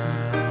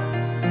drown.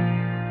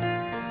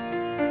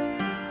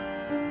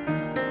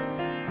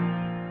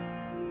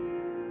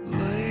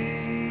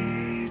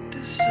 Late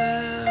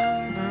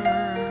December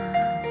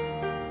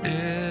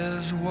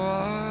is what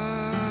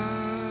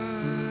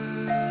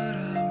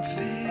I'm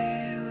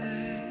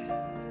feeling,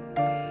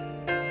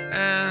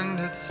 and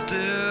it's still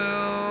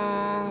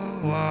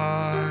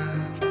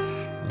alive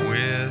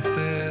with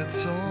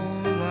its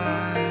old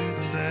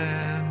lights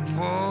and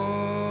voices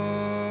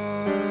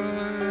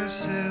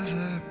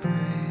I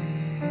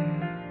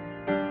breathe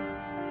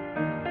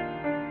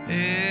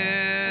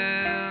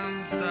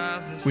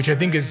inside the Which I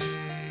think is street.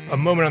 a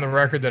moment on the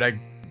record that I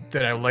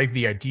like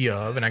the idea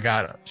of, and I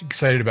got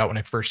excited about when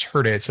I first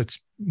heard it. So it's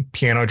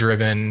piano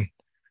driven.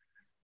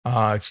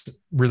 It's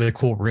really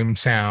cool room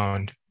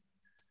sound,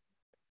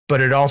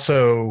 but it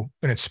also,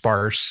 and it's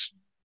sparse,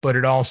 but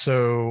it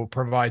also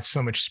provides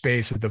so much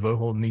space that the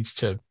vocal needs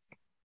to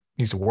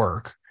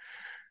work.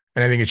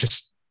 And I think it's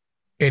just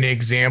an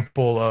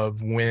example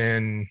of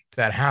when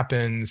that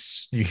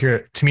happens. You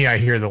hear, to me, I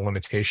hear the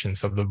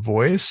limitations of the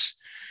voice,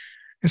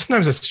 and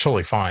sometimes that's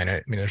totally fine.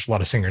 I mean, there's a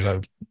lot of singers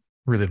I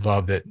really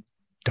love that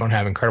don't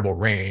have incredible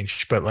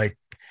range, but like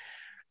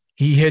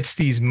he hits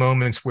these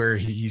moments where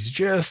he's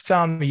just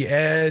on the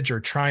edge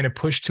or trying to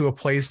push to a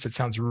place that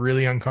sounds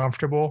really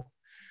uncomfortable.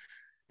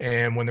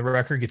 And when the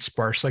record gets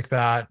sparse like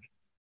that,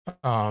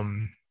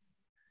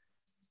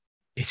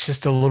 it's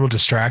just a little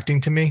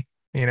distracting to me.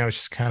 You know, it's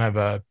just kind of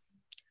I'm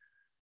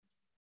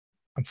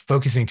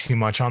focusing too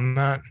much on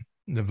that.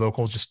 The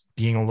vocal just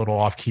being a little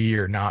off key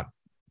or not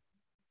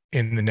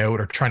in the note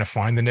or trying to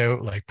find the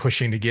note, like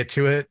pushing to get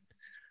to it.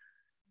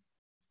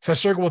 So I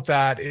struggle with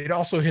that. It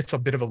also hits a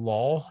bit of a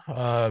lull.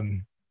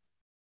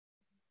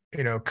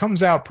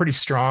 Comes out pretty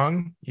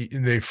strong.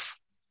 They've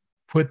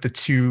put the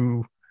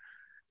two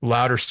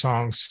louder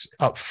songs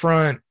up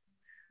front.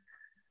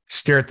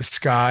 Stare at the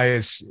Sky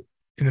is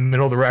in the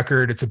middle of the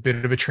record. It's a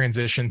bit of a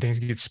transition. Things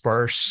get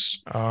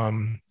sparse.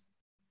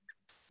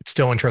 It's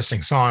still an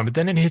interesting song, but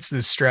then it hits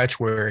this stretch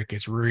where it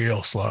gets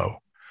real slow.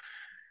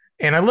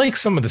 And I like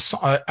some of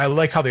the, I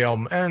like how the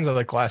album ends. I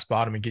like Glass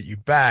Bottom and Get You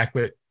Back,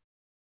 but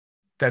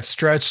that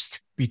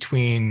stretch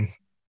between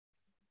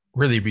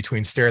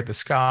Stare at the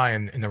Sky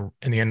and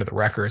the end of the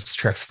record, it's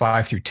tracks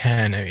 5 through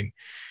 10. I mean,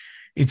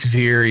 it's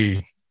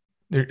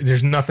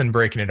there's nothing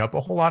breaking it up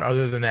a whole lot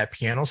other than that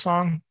piano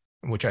song,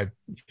 which I,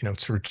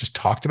 sort of just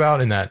talked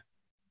about, and that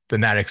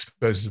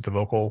exposes the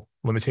vocal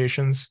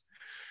limitations.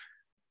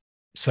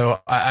 So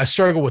I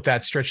struggle with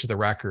that stretch of the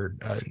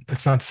record.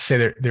 It's not to say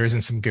that there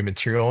isn't some good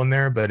material in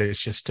there, but it's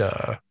just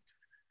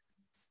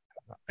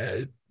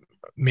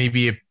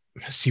maybe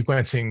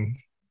sequencing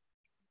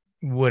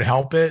would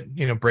help it,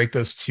 break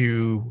those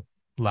two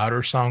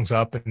louder songs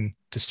up and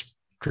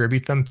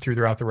distribute them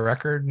throughout the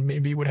record,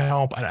 maybe would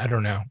help. I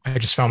don't know. I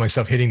just found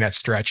myself hitting that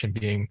stretch and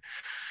being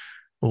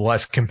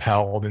less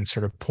compelled and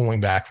sort of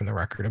pulling back from the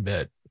record a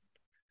bit.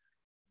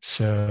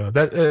 So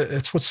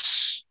that's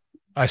what's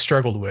I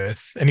struggled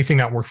with. Anything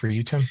not work for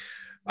you, Tim?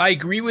 I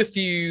agree with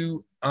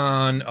you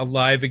on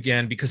Alive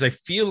Again, because I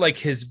feel like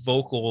his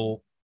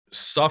vocal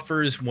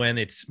suffers when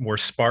it's more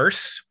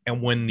sparse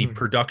and when the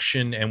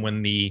production and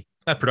when the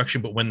not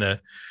production, but when the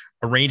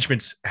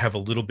arrangements have a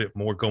little bit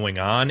more going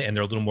on and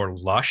they're a little more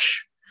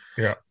lush.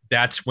 Yeah.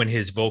 That's when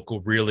his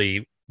vocal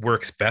really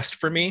works best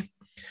for me.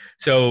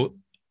 So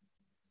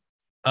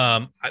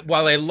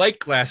while I like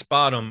Glass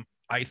Bottom,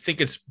 I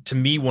think it's, to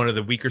me, one of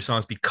the weaker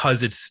songs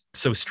because it's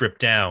so stripped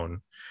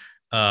down.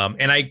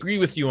 And I agree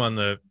with you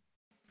on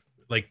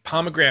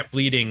Pomegranate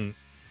Bleeding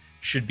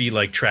should be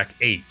like track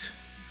 8.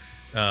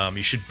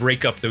 You should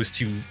break up those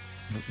two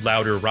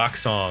louder rock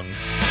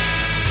songs.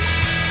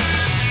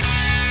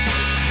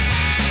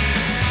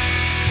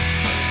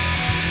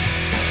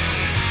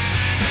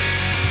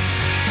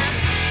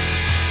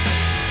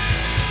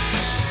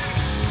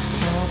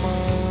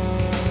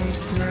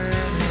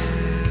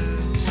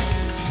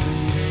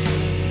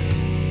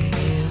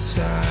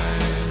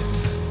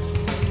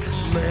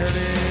 Let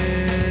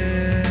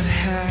it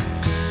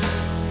happen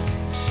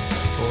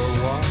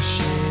or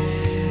wash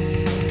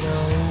it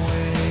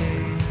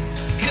away.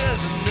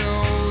 'Cause I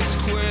know those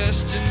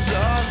questions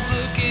are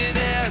looking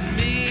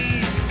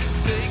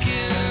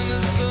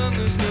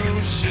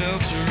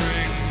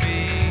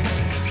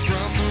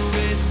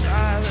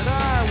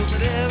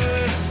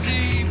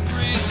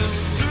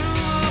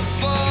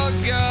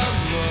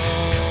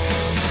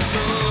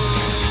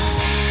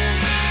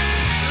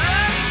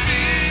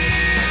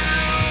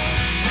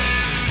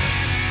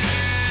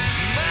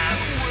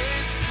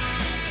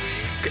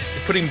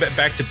putting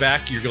back to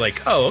back, you're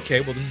like, oh,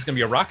 okay, well, this is gonna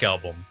be a rock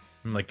album.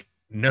 I'm like,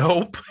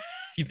 nope,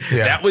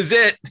 that was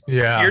it.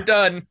 Yeah, You're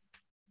done.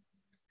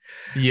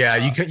 yeah.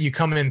 You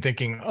come in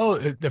thinking, oh,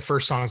 the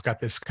first song's got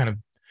this kind of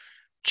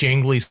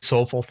jangly,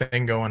 soulful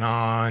thing going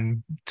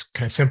on. It's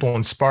kind of simple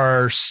and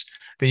sparse.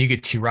 Then you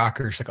get two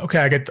rockers, like, okay,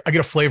 I get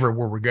a flavor of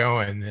where we're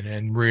going, and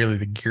then really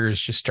the gears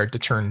just start to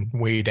turn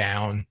way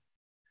down,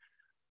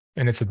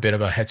 and it's a bit of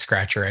a head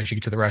scratcher as you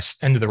get to the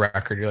end of the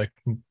record. You're like,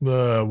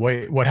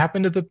 wait, what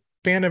happened to the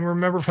band I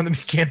remember from the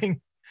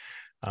beginning?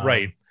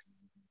 Right.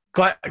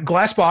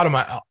 Glass Bottom,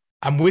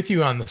 I'm with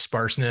you on the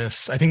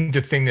sparseness. I think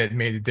the thing that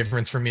made the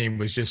difference for me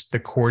was just the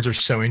chords are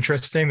so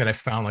interesting that I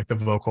found like the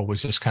vocal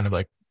was just kind of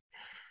like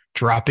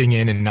dropping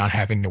in and not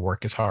having to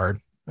work as hard.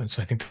 And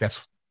so I think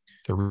that's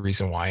the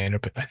reason why I end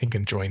up, I think,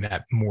 enjoying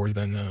that more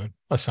than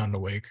A Sound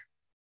Awake.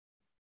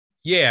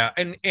 Yeah,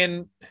 and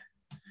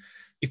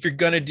if you're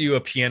gonna do a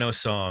piano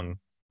song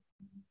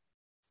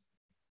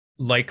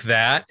like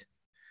that,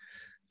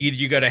 either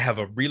you got to have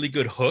a really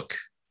good hook.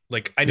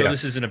 Like, I know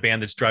this isn't a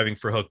band that's driving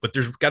for hook, but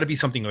there's got to be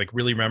something like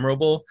really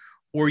memorable,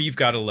 or you've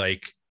got to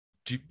like,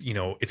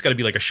 it's got to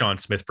be like a Sean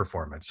Smith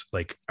performance,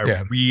 like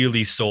a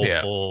really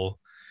soulful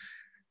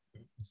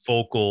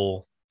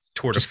vocal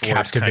tour de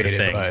force kind of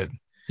thing.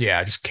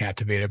 Just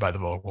captivated by the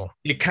vocal.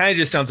 It kind of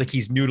just sounds like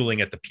he's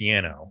noodling at the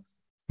piano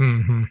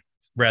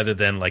rather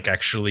than like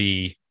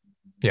actually.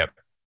 Yep.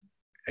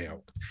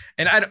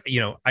 And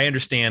I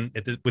understand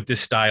with this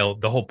style,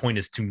 the whole point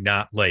is to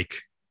not like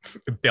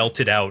belt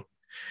it out,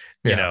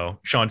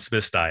 Sean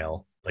Smith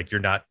style. Like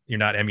you're not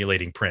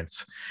emulating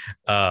Prince.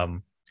 But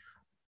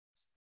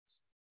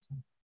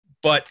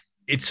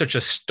it's such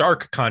a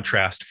stark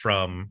contrast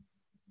from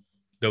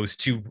those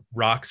two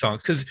rock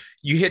songs, because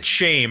you hit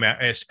Shame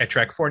at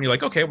track 4 and you're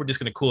like, okay, we're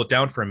just going to cool it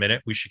down for a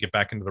minute. We should get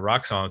back into the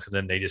rock songs. And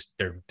then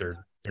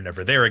they're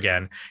never there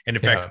again. And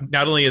in fact,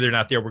 not only are they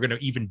not there, we're going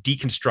to even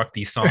deconstruct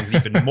these songs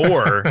even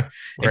more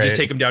and just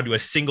take them down to a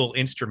single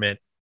instrument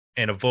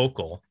and a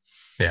vocal.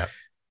 Yeah.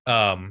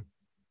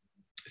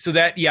 So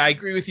that, I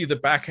agree with you. The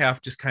back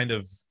half just kind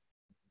of,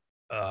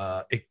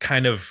 it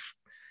kind of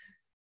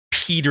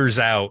peters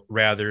out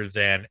rather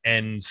than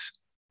ends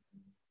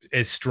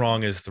as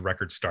strong as the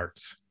record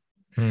starts.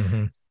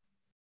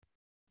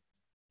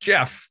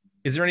 Jeff,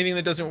 is there anything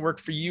that doesn't work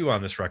for you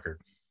on this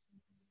record?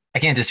 I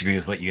can't disagree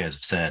with what you guys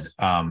have said.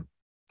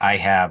 I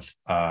have,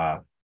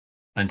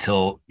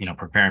 until,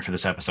 preparing for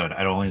this episode,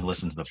 I'd only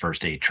listened to the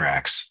first 8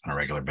 tracks on a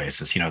regular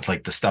basis. It's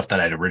like the stuff that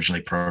I'd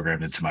originally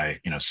programmed into my,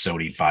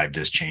 SOTI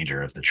 5-disc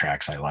changer of the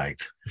tracks I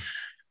liked.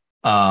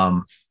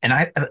 And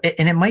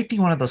it might be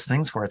one of those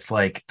things where it's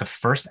like the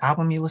first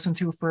album you listen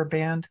to for a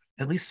band,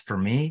 at least for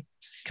me,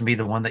 can be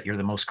the one that you're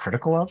the most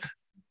critical of,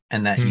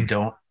 and that you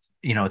don't,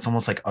 it's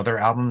almost like other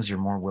albums, you're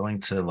more willing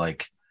to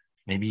like,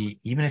 maybe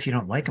even if you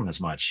don't like them as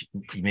much,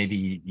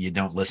 maybe you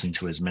don't listen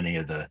to as many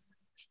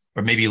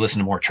or maybe you listen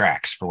to more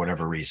tracks for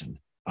whatever reason.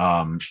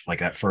 Like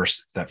that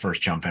first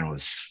jump in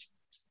was,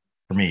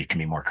 for me, it can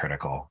be more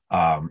critical.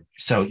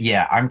 So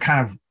yeah,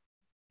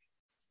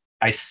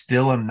 I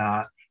still am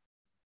not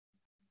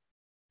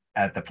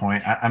at the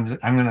point. I'm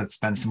going to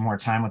spend some more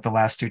time with the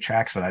last 2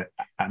 tracks, but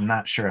I'm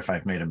not sure if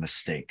I've made a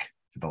mistake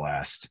for the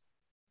last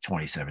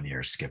 27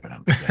 years skipping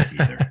them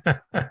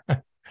either.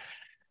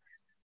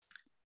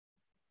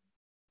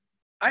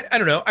 I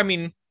don't know. I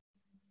mean,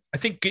 I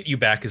think Get You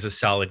Back is a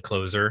solid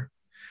closer,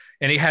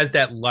 and it has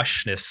that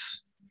lushness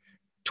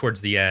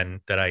towards the end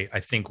that I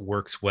think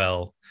works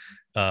well.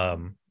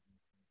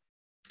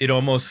 It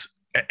almost,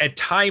 at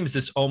times,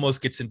 this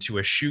almost gets into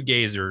a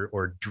shoegaze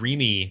or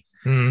dreamy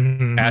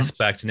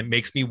aspect, and it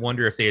makes me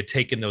wonder if they had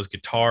taken those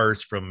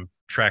guitars from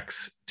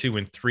tracks 2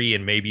 and 3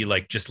 and maybe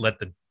like just let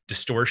the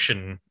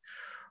distortion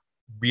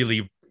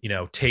really,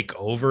 take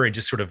over and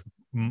just sort of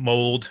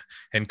mold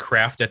and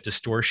craft that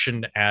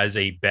distortion as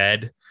a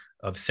bed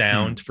of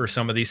sound for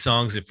some of these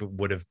songs. If it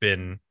would have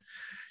been,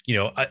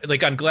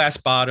 like on Glass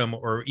Bottom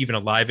or even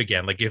Alive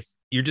Again, like if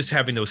you're just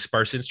having those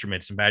sparse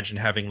instruments, imagine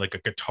having like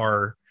a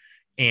guitar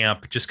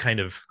amp just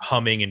kind of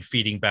humming and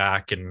feeding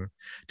back and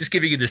just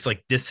giving you this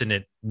like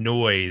dissonant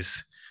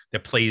noise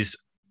that plays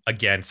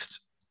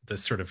against the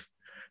sort of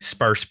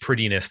sparse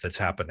prettiness that's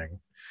happening.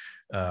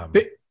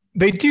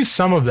 They do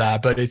some of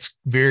that, but it's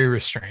very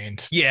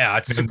restrained. Yeah,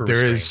 it's super there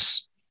restrained.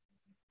 Is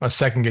a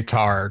second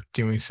guitar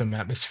doing some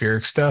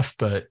atmospheric stuff,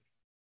 but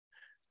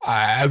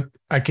I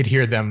could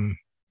hear them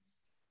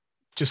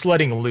just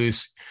letting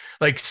loose.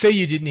 Like, say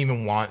you didn't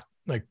even want,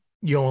 like,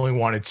 you only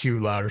wanted 2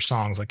 louder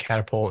songs like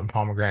Catapult and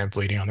Pomegranate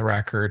Bleeding on the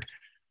record.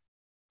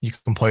 You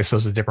can place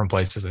those at different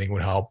places, I think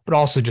would help. But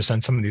also just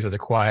on some of these other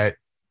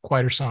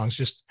quieter songs,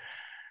 just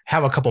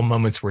have a couple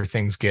moments where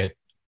things get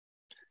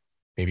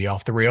maybe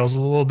off the rails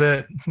a little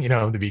bit,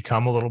 to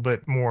become a little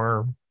bit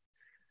more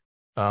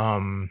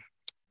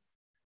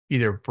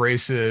either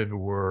abrasive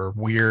or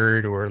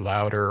weird or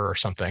louder or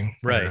something.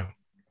 Right.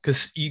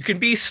 Because you can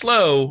be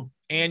slow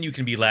and you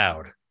can be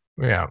loud.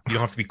 Yeah. You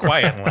don't have to be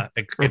quiet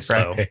and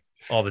slow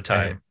all the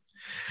time.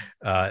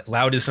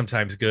 Loud is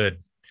sometimes good.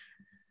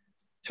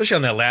 especially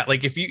on that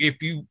like if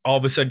you all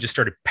of a sudden just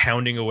started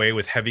pounding away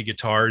with heavy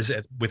guitars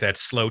with that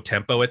slow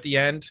tempo at the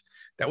end,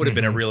 that would have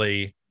been a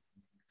really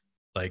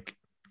like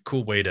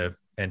cool way to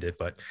end it.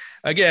 But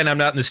again, I'm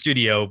not in the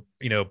studio,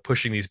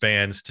 pushing these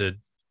bands to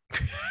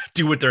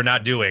do what they're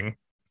not doing.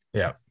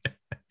 Yeah.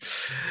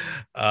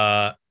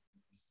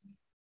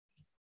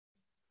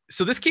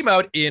 So this came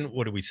out in,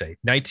 what do we say,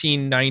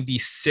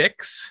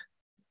 1996,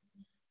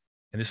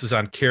 and this was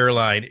on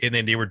Caroline, and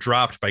then they were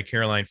dropped by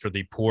Caroline for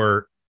the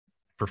poor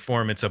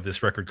performance of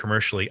this record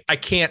commercially. I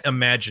can't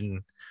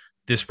imagine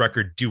this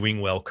record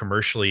doing well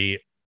commercially,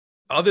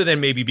 other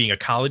than maybe being a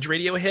college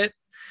radio hit.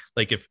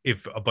 Like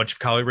if a bunch of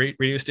college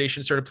radio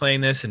stations started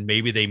playing this, and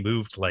maybe they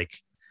moved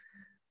like,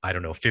 I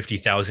don't know,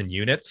 50,000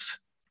 units,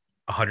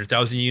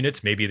 100,000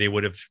 units, maybe they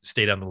would have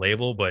stayed on the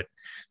label. But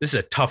this is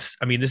a tough,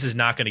 this is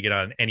not going to get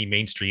on any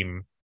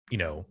mainstream,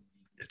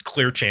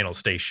 clear channel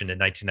station in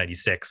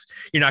 1996.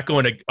 You're not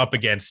going up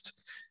against,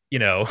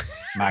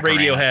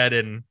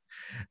 Radiohead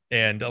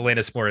and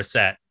Alanis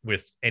Morissette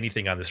with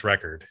anything on this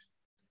record.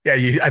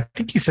 Yeah, I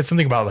think you said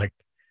something about like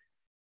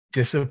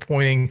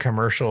disappointing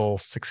commercial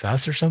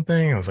success or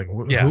something. I was like,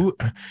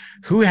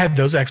 who had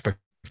those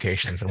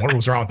expectations, and what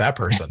was wrong with that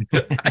person?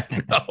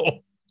 I know.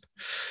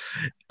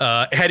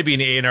 It had to be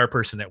an A&R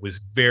person that was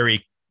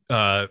very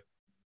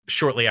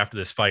shortly after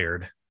this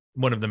fired.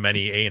 One of the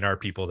many A&R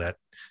people that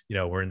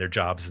were in their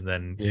jobs and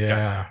then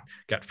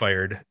got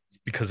fired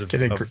because of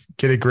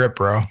get a grip,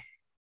 bro.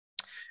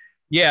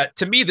 Yeah,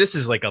 to me, this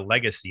is like a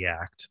legacy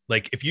act.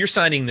 Like if you're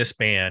signing this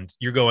band,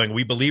 you're going,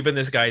 we believe in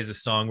this guy as a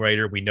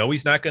songwriter. We know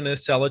he's not going to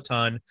sell a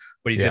ton,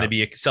 but he's going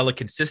to sell a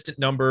consistent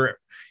number.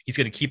 He's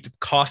going to keep the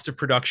cost of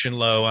production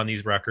low on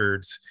these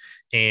records,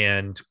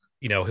 and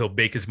he'll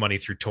make his money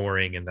through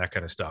touring and that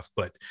kind of stuff.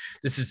 But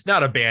this is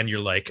not a band you're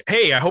like,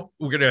 hey, I hope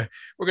we're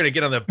gonna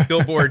get on the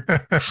Billboard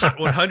Hot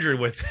 100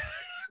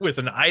 with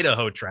an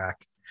Idaho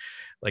track.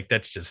 Like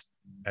that's just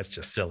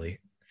silly.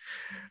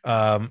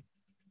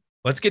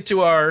 Let's get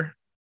to our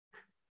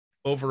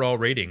overall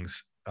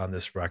ratings on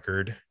this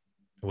record.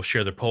 We'll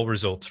share the poll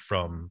results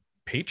from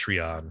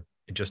Patreon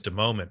in just a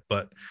moment,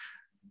 but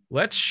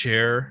let's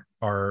share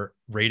our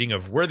rating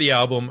of Worthy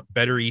Album,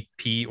 Better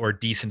EP, or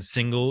Decent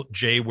Single.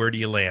 Jay, where do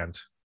you land?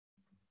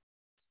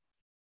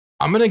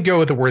 I'm going to go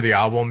with the Worthy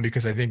Album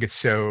because I think it's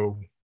so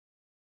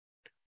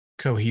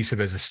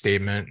cohesive as a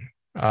statement.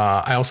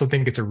 I also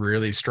think it's a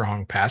really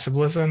strong passive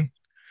listen.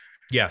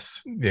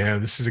 Yes.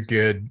 This is a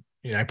good,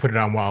 I put it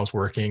on while I was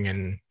working,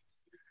 and,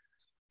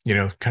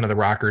 kind of the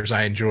rockers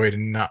I enjoyed,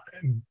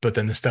 but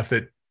then the stuff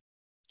that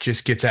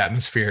just gets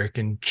atmospheric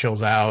and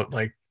chills out,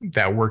 like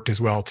that worked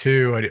as well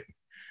too.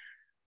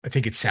 I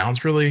think it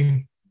sounds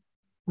really,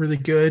 really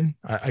good.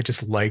 I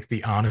just like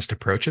the honest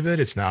approach of it.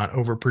 It's not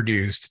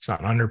overproduced. It's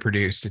not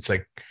underproduced. It's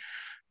like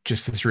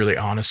just this really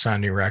honest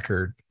sounding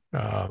record.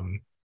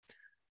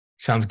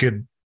 Sounds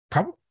good.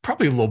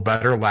 Probably a little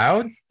better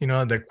loud.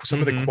 Some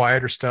of the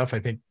quieter stuff, I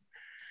think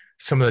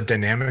some of the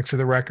dynamics of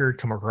the record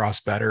come across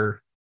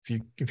better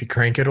if you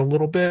crank it a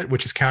little bit,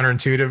 which is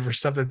counterintuitive for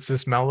stuff that's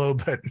this mellow.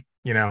 But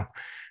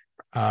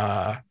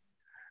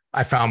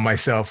I found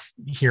myself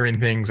hearing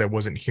things I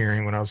wasn't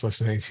hearing when I was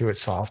listening to it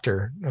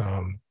softer.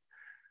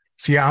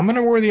 So yeah, I'm going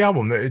to wear the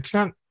album. It's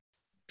not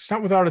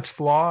without its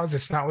flaws.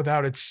 It's not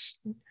without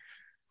its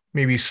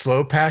maybe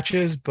slow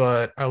patches,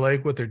 but I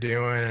like what they're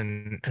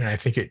doing. And I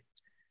think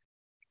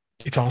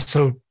it's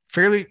also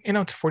fairly,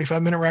 it's a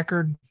 45-minute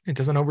record. It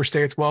doesn't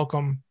overstay its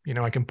welcome.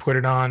 I can put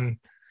it on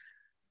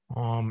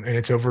and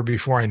it's over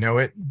before I know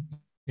it.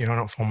 I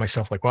don't find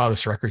myself like, wow,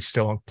 this record's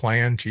still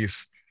playing.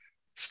 Jeez.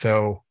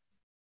 So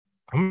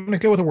I'm going to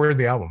go with a word of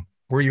the album.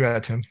 Where are you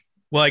at, Tim?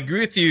 Well, I agree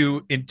with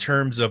you in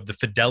terms of the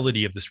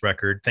fidelity of this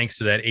record, thanks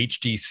to that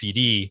HD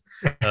CD,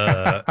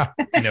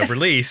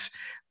 release.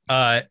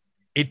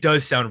 It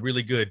does sound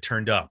really good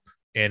turned up,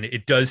 and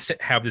it does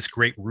have this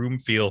great room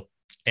feel.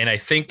 And I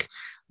think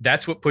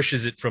that's what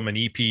pushes it from an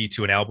EP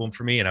to an album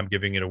for me. And I'm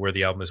giving it a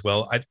worthy album as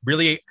well.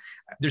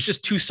 There's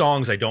just two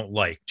songs I don't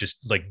like,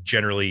 just like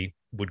generally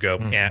would go,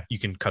 you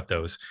can cut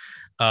those.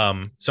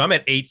 So I'm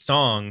at 8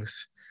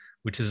 songs,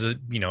 which is a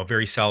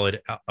very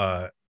solid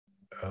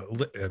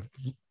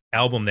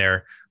album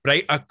there.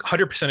 But I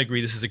 100%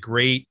 agree, this is a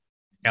great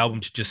album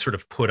to just sort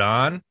of put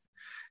on,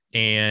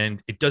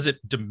 and it doesn't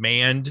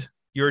demand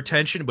your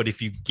attention, but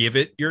if you give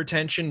it your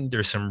attention,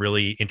 there's some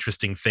really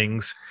interesting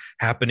things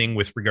happening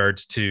with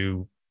regards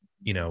to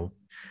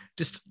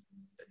just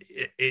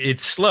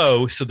it's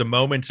slow, so the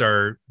moments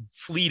are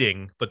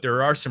fleeting, but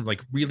there are some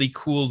like really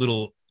cool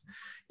little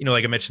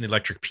like I mentioned, the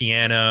electric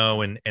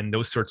piano and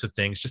those sorts of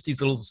things, just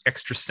these little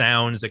extra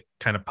sounds that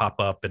kind of pop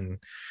up, and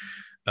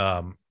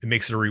it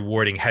makes it a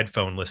rewarding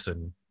headphone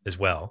listen as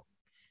well.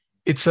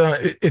 It's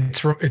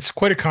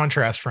quite a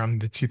contrast from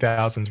the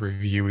 2000s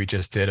review we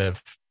just did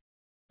of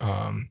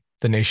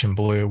The Nation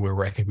Blue,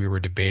 where I think we were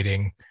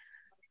debating,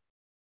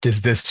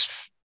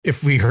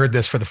 if we heard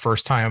this for the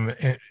first time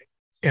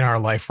in our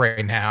life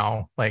right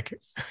now, like,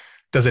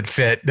 does it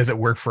fit? Does it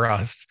work for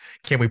us?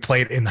 Can we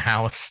play it in the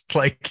house?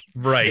 Like,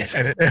 right.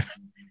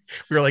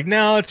 we were like,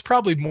 no, it's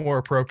probably more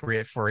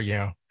appropriate for,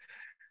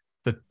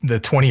 the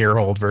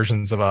 20-year-old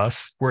versions of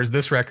us. Whereas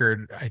this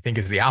record, I think,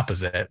 is the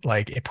opposite.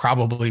 Like, it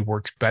probably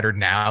works better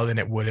now than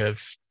it would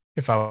have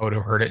if I would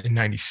have heard it in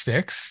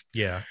 96.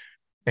 Yeah.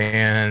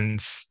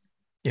 And,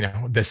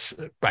 this,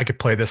 I could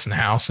play this in the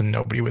house and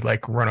nobody would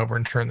like run over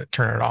and turn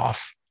it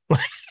off.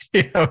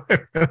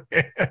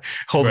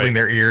 Holding Right.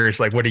 their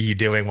ears, like, what are you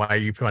doing? Why are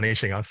you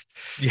punishing us?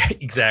 Yeah,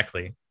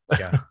 exactly.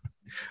 Yeah.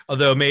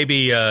 Although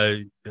maybe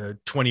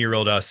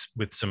 20-year-old us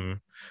with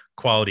some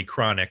quality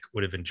chronic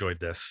would have enjoyed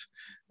this.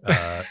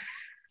 Not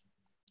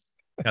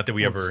that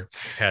we ever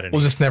had any.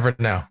 We'll just never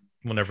know.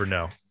 We'll never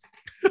know.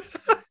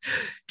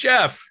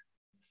 Jeff,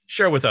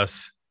 share with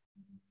us.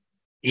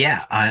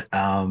 Yeah,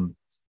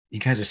 you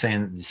guys are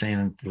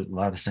saying a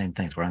lot of the same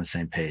things. We're on the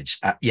same page.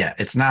 Yeah,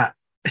 it's not.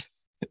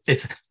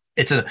 It's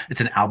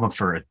an album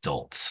for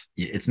adults.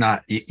 It's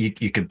not.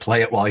 You can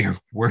play it while you're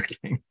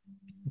working.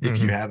 If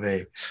you have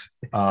a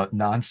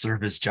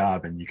non-service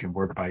job and you can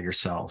work by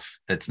yourself,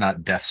 it's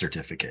not death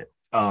certificate.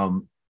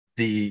 I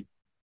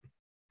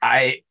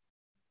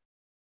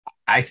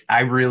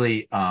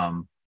really, I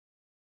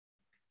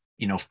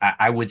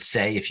would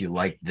say if you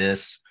like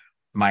this,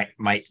 my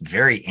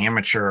very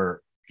amateur,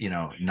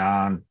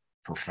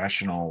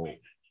 non-professional,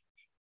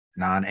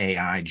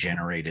 non-AI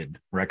generated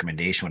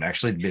recommendation would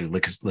actually be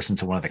listen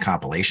to one of the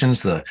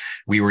compilations, the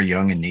We Were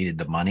Young and Needed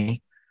the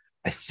Money.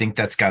 I think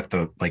that's got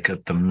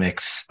the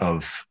mix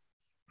of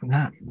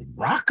not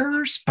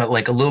rockers, but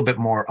like a little bit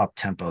more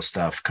up-tempo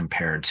stuff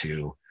compared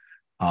to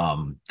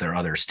their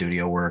other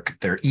studio work.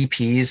 Their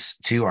EPs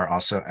too are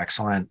also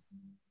excellent,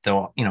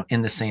 though,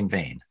 in the same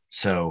vein.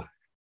 So,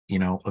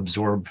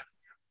 absorb,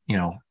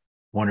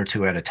 one or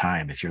two at a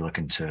time if you're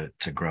looking to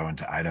grow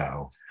into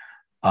Idaho.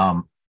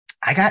 I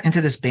got into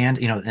this band,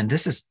 and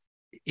this is,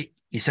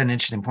 you said an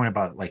interesting point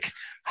about like,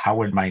 how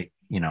would my,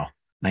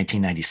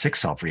 1996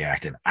 self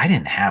reacted. I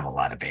didn't have a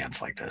lot of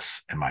bands like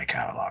this in my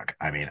catalog.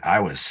 I mean, I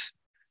was,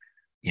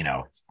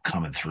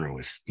 coming through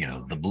with,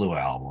 the Blue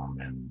Album,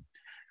 and,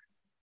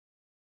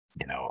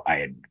 I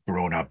had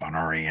grown up on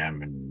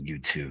REM and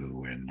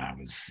U2, and I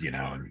was,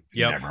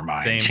 never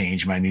mind, same.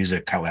 Change my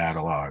music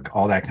catalog,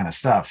 all that kind of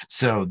stuff.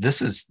 So this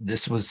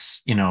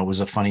was, it was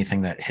a funny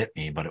thing that hit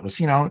me, but it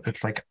was,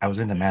 it's like I was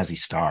into Mazzy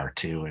Star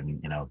too.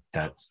 And,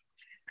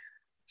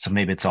 so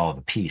maybe it's all of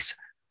a piece.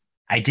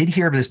 I did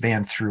hear of this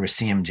band through a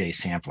CMJ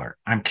sampler.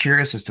 I'm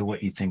curious as to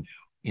what you think,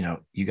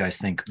 you guys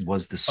think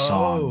was the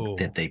song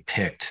that they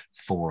picked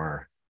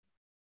for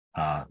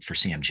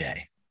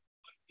CMJ.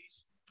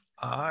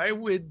 I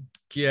would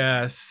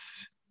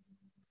guess.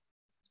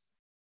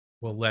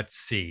 Well, let's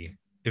see.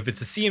 If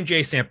it's a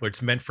CMJ sampler,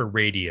 it's meant for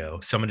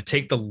radio. So I'm going to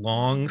take the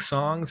long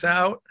songs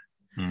out,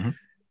 and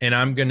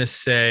I'm going to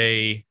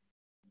say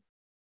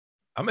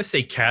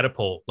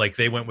Catapult. Like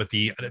they went with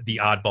the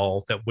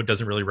oddball that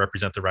doesn't really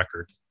represent the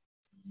record.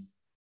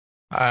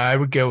 I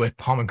would go with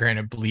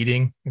Pomegranate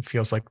Bleeding. It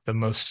feels like the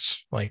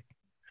most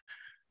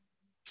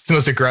it's the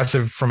most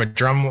aggressive from a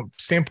drum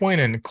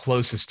standpoint and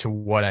closest to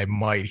what I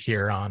might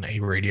hear on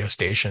a radio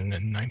station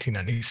in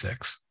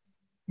 1996.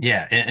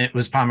 Yeah, and it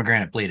was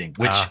Pomegranate Bleeding,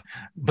 which,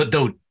 but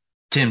though,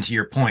 Tim, to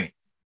your point,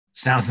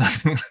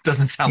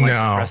 doesn't sound like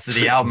the rest of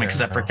the album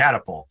except for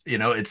Catapult.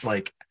 It's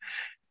like,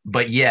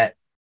 but yet,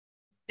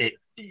 it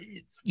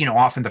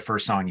often the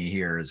first song you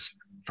hear is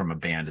from a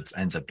band, it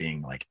ends up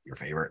being like your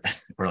favorite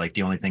or like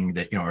the only thing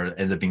that, or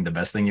ends up being the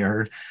best thing you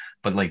heard.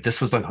 But like, this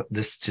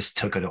just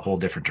took it a whole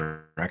different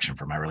direction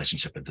for my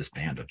relationship with this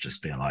band of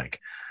just being like,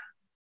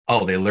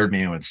 oh, they lured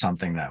me in with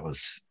something that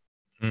was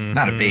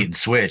not a bait and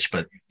switch,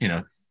 but,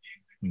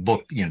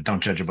 book,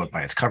 don't judge a book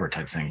by its cover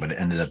type thing, but it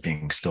ended up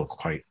being still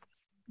quite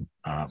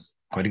a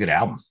good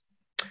album.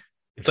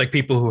 It's like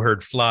people who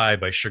heard Fly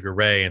by Sugar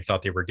Ray and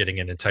thought they were getting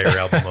an entire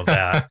album of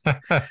that.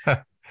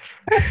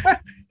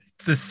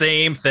 It's the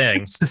same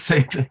thing. It's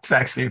the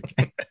exact same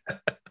thing.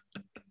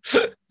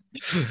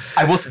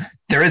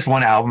 There is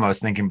one album I was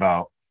thinking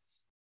about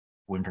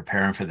when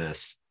preparing for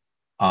this.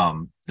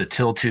 The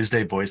Till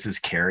Tuesday Voices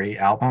Carry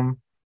album.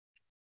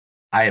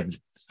 I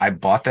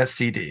bought that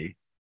CD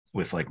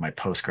with like my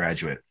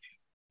postgraduate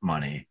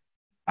money.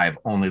 I've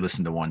only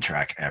listened to one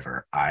track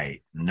ever.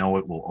 I know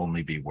it will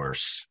only be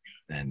worse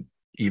than,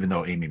 even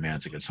though Amy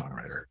Mann's a good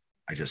songwriter,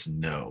 I just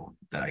know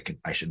that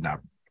I should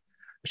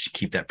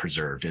keep that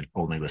preserved and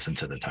only listen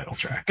to the title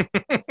track.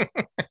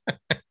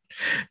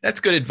 That's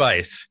good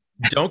advice.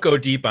 Don't go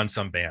deep on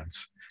some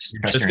bands.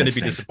 You're just going to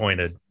be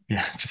disappointed.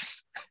 Yeah,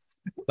 just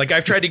like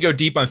I've tried to go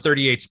deep on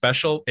 38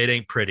 Special. It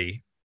ain't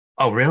pretty.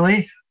 Oh,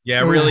 really?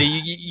 Yeah, really.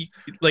 You,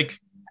 like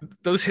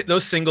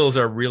those singles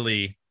are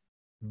really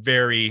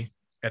very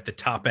at the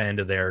top end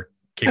of their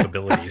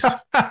capabilities.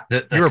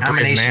 the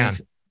combination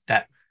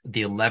that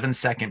the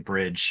 11-second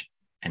bridge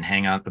and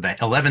Hang On,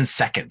 that 11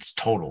 seconds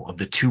total of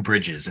the two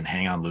bridges and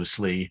Hang On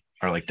Loosely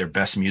are like their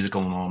best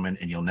musical moment,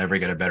 and you'll never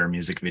get a better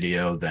music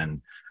video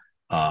than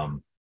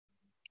So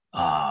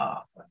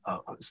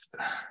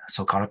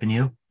Caught Up in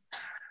You.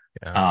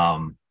 Yeah.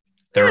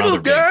 Their Little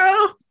other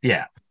girl.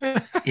 yeah.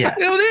 Yeah.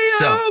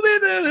 So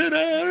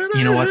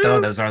you know what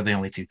though? Those are the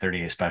only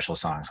 238 special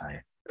songs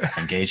I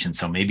engaged in.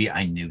 So maybe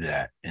I knew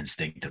that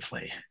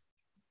instinctively,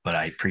 but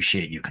I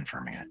appreciate you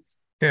confirming it.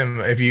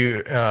 Tim, if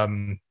you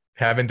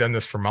haven't done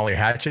this for Molly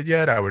Hatchet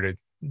yet, I would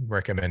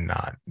recommend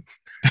not.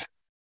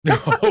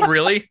 Oh,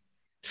 really?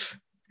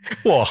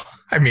 Well,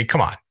 I mean,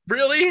 come on.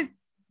 Really?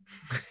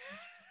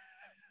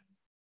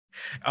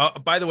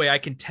 By the way, I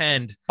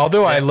contend.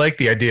 Although I like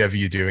the idea of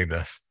you doing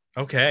this.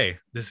 Okay,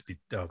 this would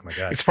be. Oh my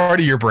god, it's part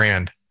of your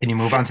brand. Can you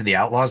move on to the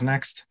Outlaws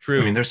next? True.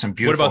 I mean, there's some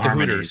beautiful. What about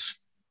harmonies.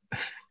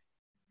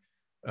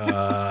 the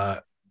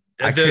Hooters?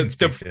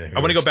 I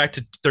want to go back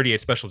to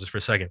 38 Special just for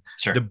a second.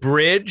 Sure. The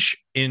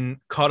bridge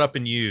in Caught Up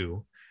in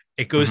You,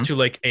 it goes to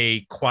like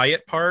a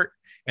quiet part,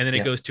 and then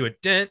it goes to a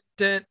dun,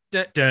 dun,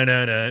 dun, dun,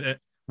 dun, dun, dun,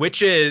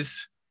 which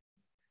is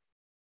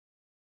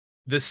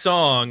the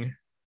song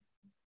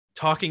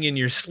 "Talking in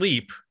Your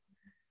Sleep"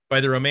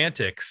 by the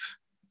Romantics.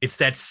 It's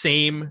that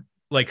same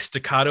like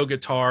staccato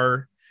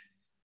guitar.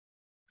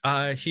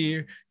 I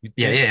hear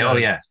you. Oh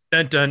yeah.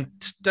 Dun dun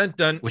dun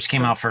dun. Which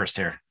came out first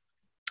here?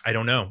 I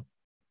don't know.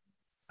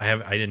 I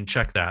didn't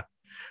check that,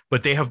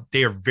 but they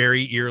are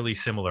very eerily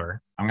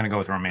similar. I'm gonna go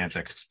with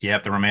Romantics.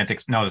 Yep, the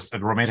Romantics. No, the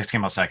Romantics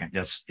came out second.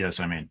 Yes.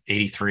 I mean,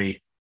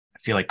 83. I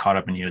feel like Caught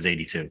Up in You is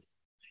 82.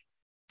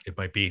 It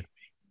might be.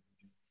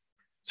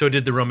 So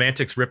did the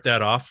Romantics rip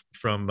that off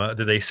from?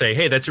 Did they say,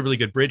 "Hey, that's a really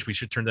good bridge. We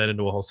should turn that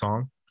into a whole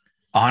song"?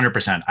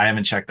 100%. I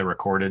haven't checked the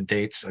recorded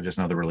dates. I just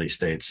know the release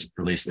dates.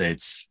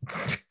 It's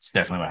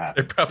definitely what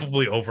happened. They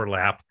probably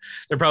overlap.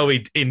 They're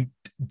probably in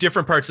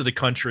different parts of the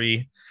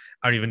country.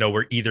 I don't even know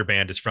where either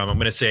band is from. I'm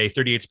going to say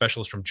 38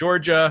 Special is from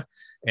Georgia,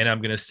 and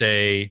I'm going to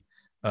say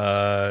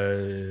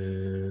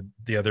the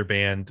other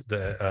band,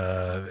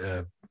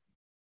 the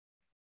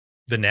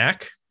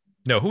Knack.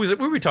 No, who is it?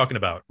 What were we talking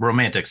about?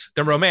 Romantics.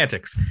 The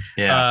Romantics.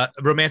 Yeah.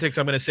 Romantics,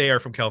 I'm going to say,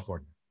 are from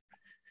California.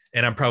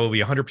 And I'm probably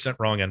 100%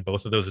 wrong on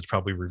both of those. It's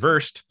probably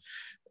reversed,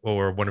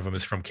 or one of them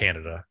is from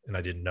Canada, and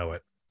I didn't know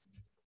it.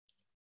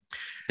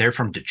 They're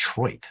from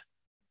Detroit.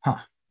 Huh.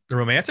 The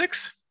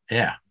Romantics?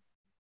 Yeah.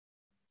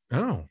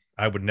 Oh,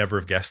 I would never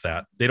have guessed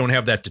that. They don't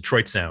have that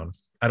Detroit sound.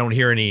 I don't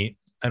hear any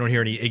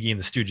Iggy and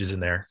the Stooges in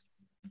there.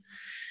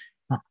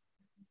 Huh.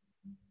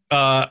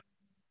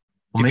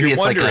 Well, maybe it's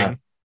wondering,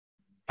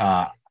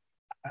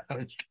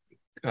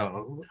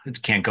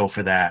 it can't go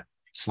for that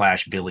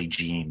 / Billie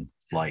Jean,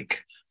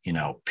 like,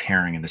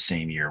 pairing in the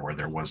same year where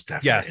there was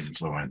definite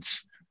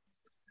influence.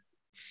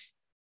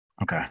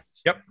 Okay.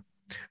 Yep.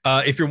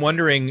 If you're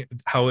wondering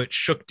how it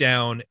shook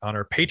down on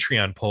our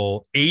Patreon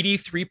poll,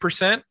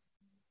 83%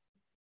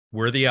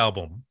 were the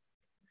album,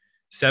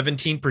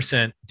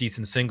 17%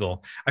 decent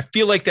single. I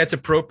feel like that's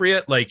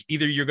appropriate. Like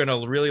either you're going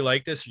to really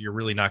like this or you're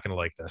really not going to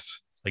like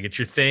this. Like it's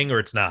your thing or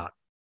it's not.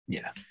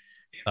 Yeah.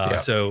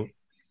 So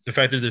the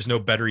fact that there's no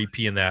better EP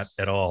in that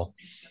at all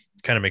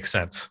kind of makes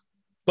sense.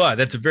 But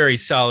that's a very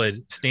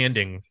solid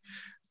standing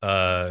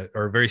or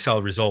a very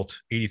solid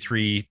result,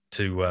 83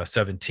 to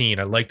 17.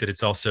 I like that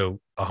it's also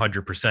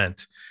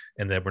 100%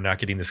 and that we're not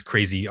getting this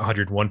crazy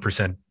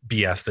 101%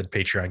 BS that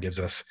Patreon gives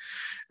us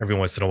every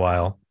once in a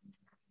while,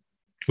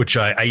 which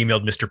I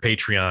emailed Mr.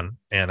 Patreon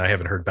and I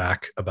haven't heard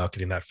back about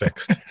getting that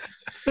fixed.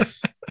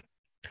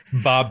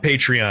 Bob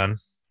Patreon.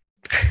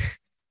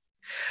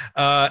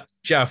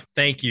 Jeff,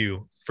 thank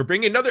you for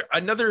bringing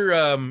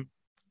another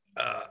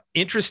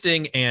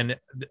interesting, and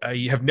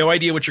you have no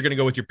idea what you're going to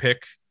go with your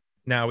pick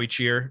now each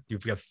year.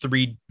 You've got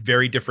 3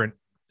 very different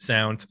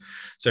sounds,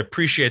 so I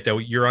appreciate that.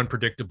 You're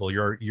unpredictable.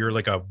 You're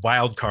like a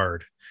wild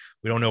card.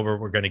 We don't know where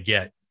we're going to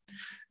get,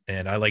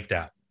 and I like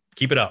that.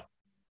 Keep it up.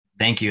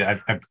 Thank you.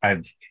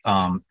 I've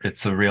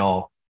it's a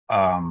real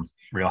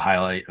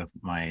highlight of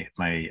my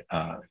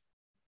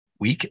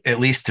week, at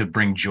least, to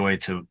bring joy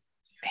to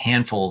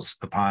handfuls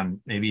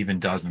upon maybe even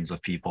dozens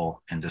of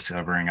people in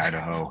discovering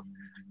Idaho.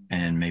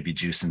 And maybe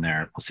juice in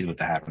there. We'll see what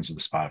happens with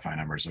the Spotify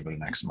numbers over the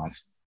next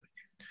month.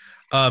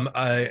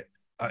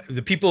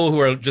 The people who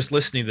are just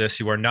listening to this,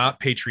 who are not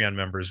Patreon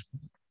members,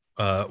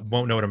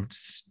 won't know what I'm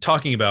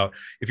talking about.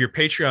 If you're a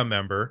Patreon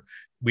member,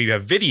 we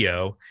have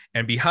video,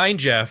 and behind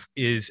Jeff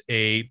is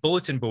a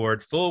bulletin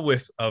board full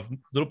of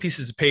little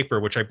pieces of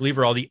paper, which I believe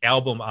are all the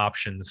album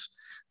options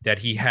that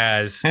he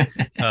has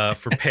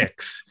for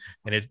picks.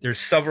 And there's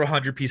several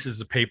hundred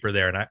pieces of paper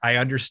there. And I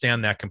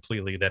understand that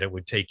completely, that it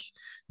would take,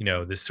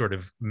 this sort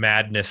of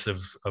madness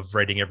of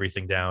writing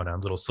everything down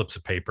on little slips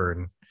of paper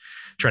and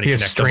trying to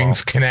connect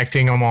strings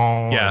connecting them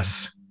all.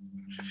 Yes.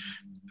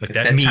 But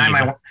that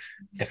time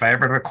if I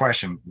ever have a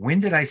question, when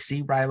did I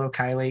see Rilo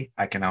Kiley?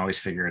 I can always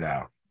figure it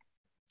out.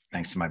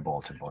 Thanks to my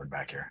bulletin board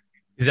back here.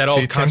 Is that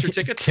all concert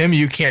tickets? Tim,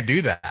 you can't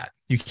do that.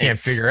 You can't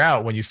figure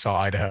out when you saw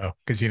Idaho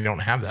because you don't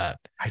have that.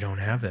 I don't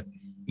have it.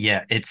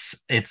 Yeah.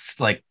 It's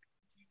like,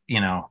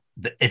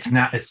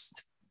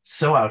 it's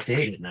so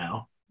outdated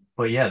now,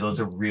 but yeah, those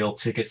are real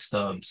ticket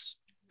stubs.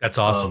 That's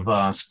awesome.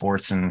 Of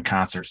sports and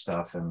concert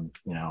stuff. And,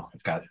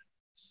 I've got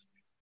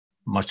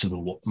much of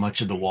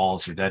the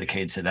walls are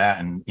dedicated to that.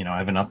 And, I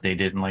haven't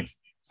updated in like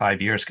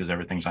 5 years because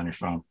everything's on your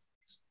phone.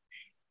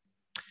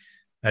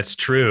 That's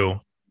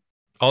true.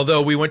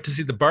 Although we went to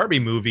see the Barbie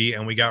movie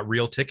and we got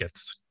real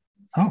tickets,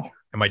 Oh,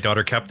 and my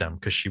daughter kept them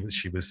because she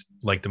was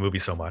liked the movie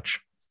so much.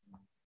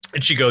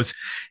 And she goes,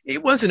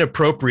 "It wasn't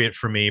appropriate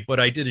for me, but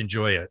I did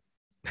enjoy it."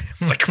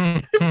 It's like,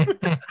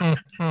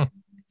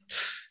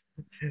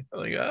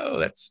 like, oh,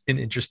 that's an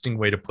interesting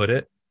way to put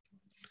it.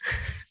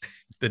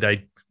 Did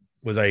I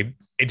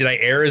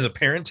err as a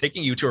parent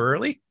taking you too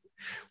early?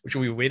 Which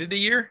we waited a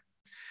year?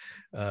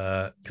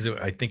 Because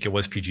I think it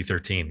was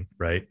PG-13,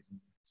 right?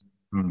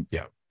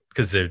 Yeah.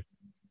 Because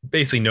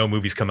basically no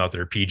movies come out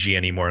that are PG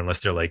anymore unless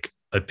they're like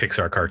a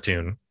Pixar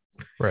cartoon.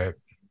 Right.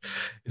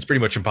 It's pretty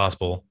much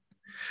impossible.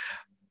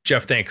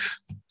 Jeff,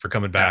 thanks for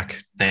coming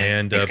back.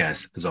 Thanks,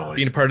 guys, as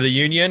always. Being a part of the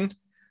union.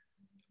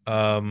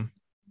 A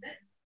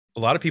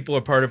lot of people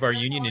are part of our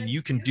union, and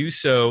you can do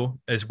so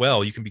as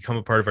well. You can become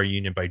a part of our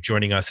union by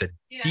joining us at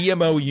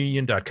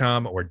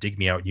dmounion.com or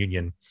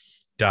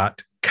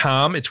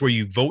digmeoutunion.com. It's where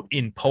you vote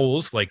in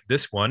polls like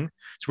this one.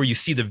 It's where you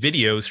see the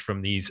videos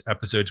from these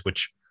episodes,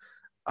 which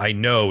I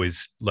know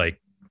is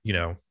like,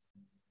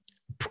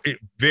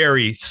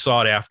 very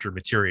sought after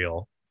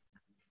material.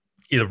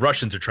 The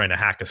Russians are trying to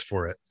hack us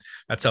for it.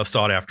 That's how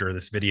sought after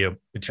this video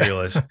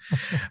material is.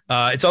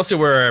 It's also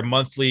where our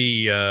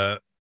monthly or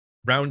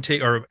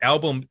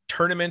album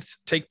tournaments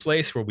take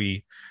place, where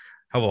we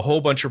have a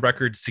whole bunch of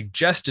records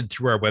suggested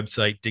through our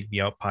website,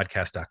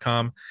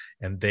 digmeoutpodcast.com,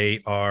 and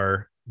they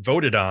are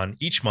voted on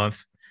each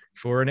month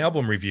for an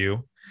album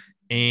review.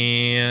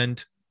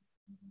 And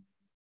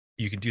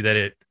you can do that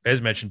at,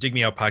 as mentioned,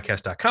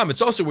 digmeoutpodcast.com.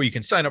 It's also where you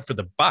can sign up for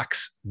the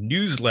Box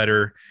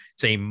newsletter.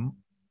 It's a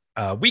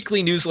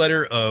weekly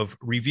newsletter of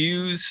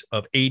reviews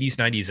of 80s,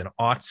 90s, and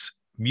aughts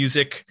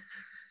music,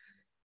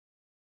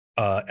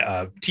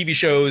 TV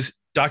shows,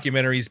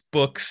 documentaries,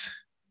 books,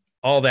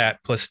 all that,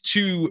 plus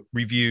 2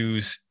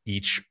 reviews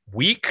each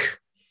week.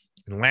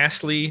 And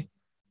lastly,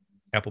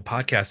 Apple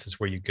Podcasts is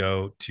where you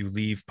go to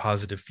leave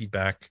positive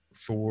feedback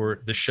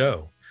for the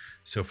show.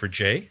 So for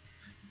Jay,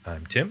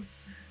 I'm Tim.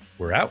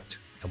 We're out,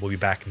 and we'll be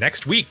back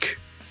next week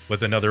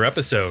with another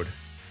episode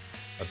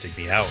of Dig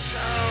Me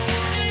Out.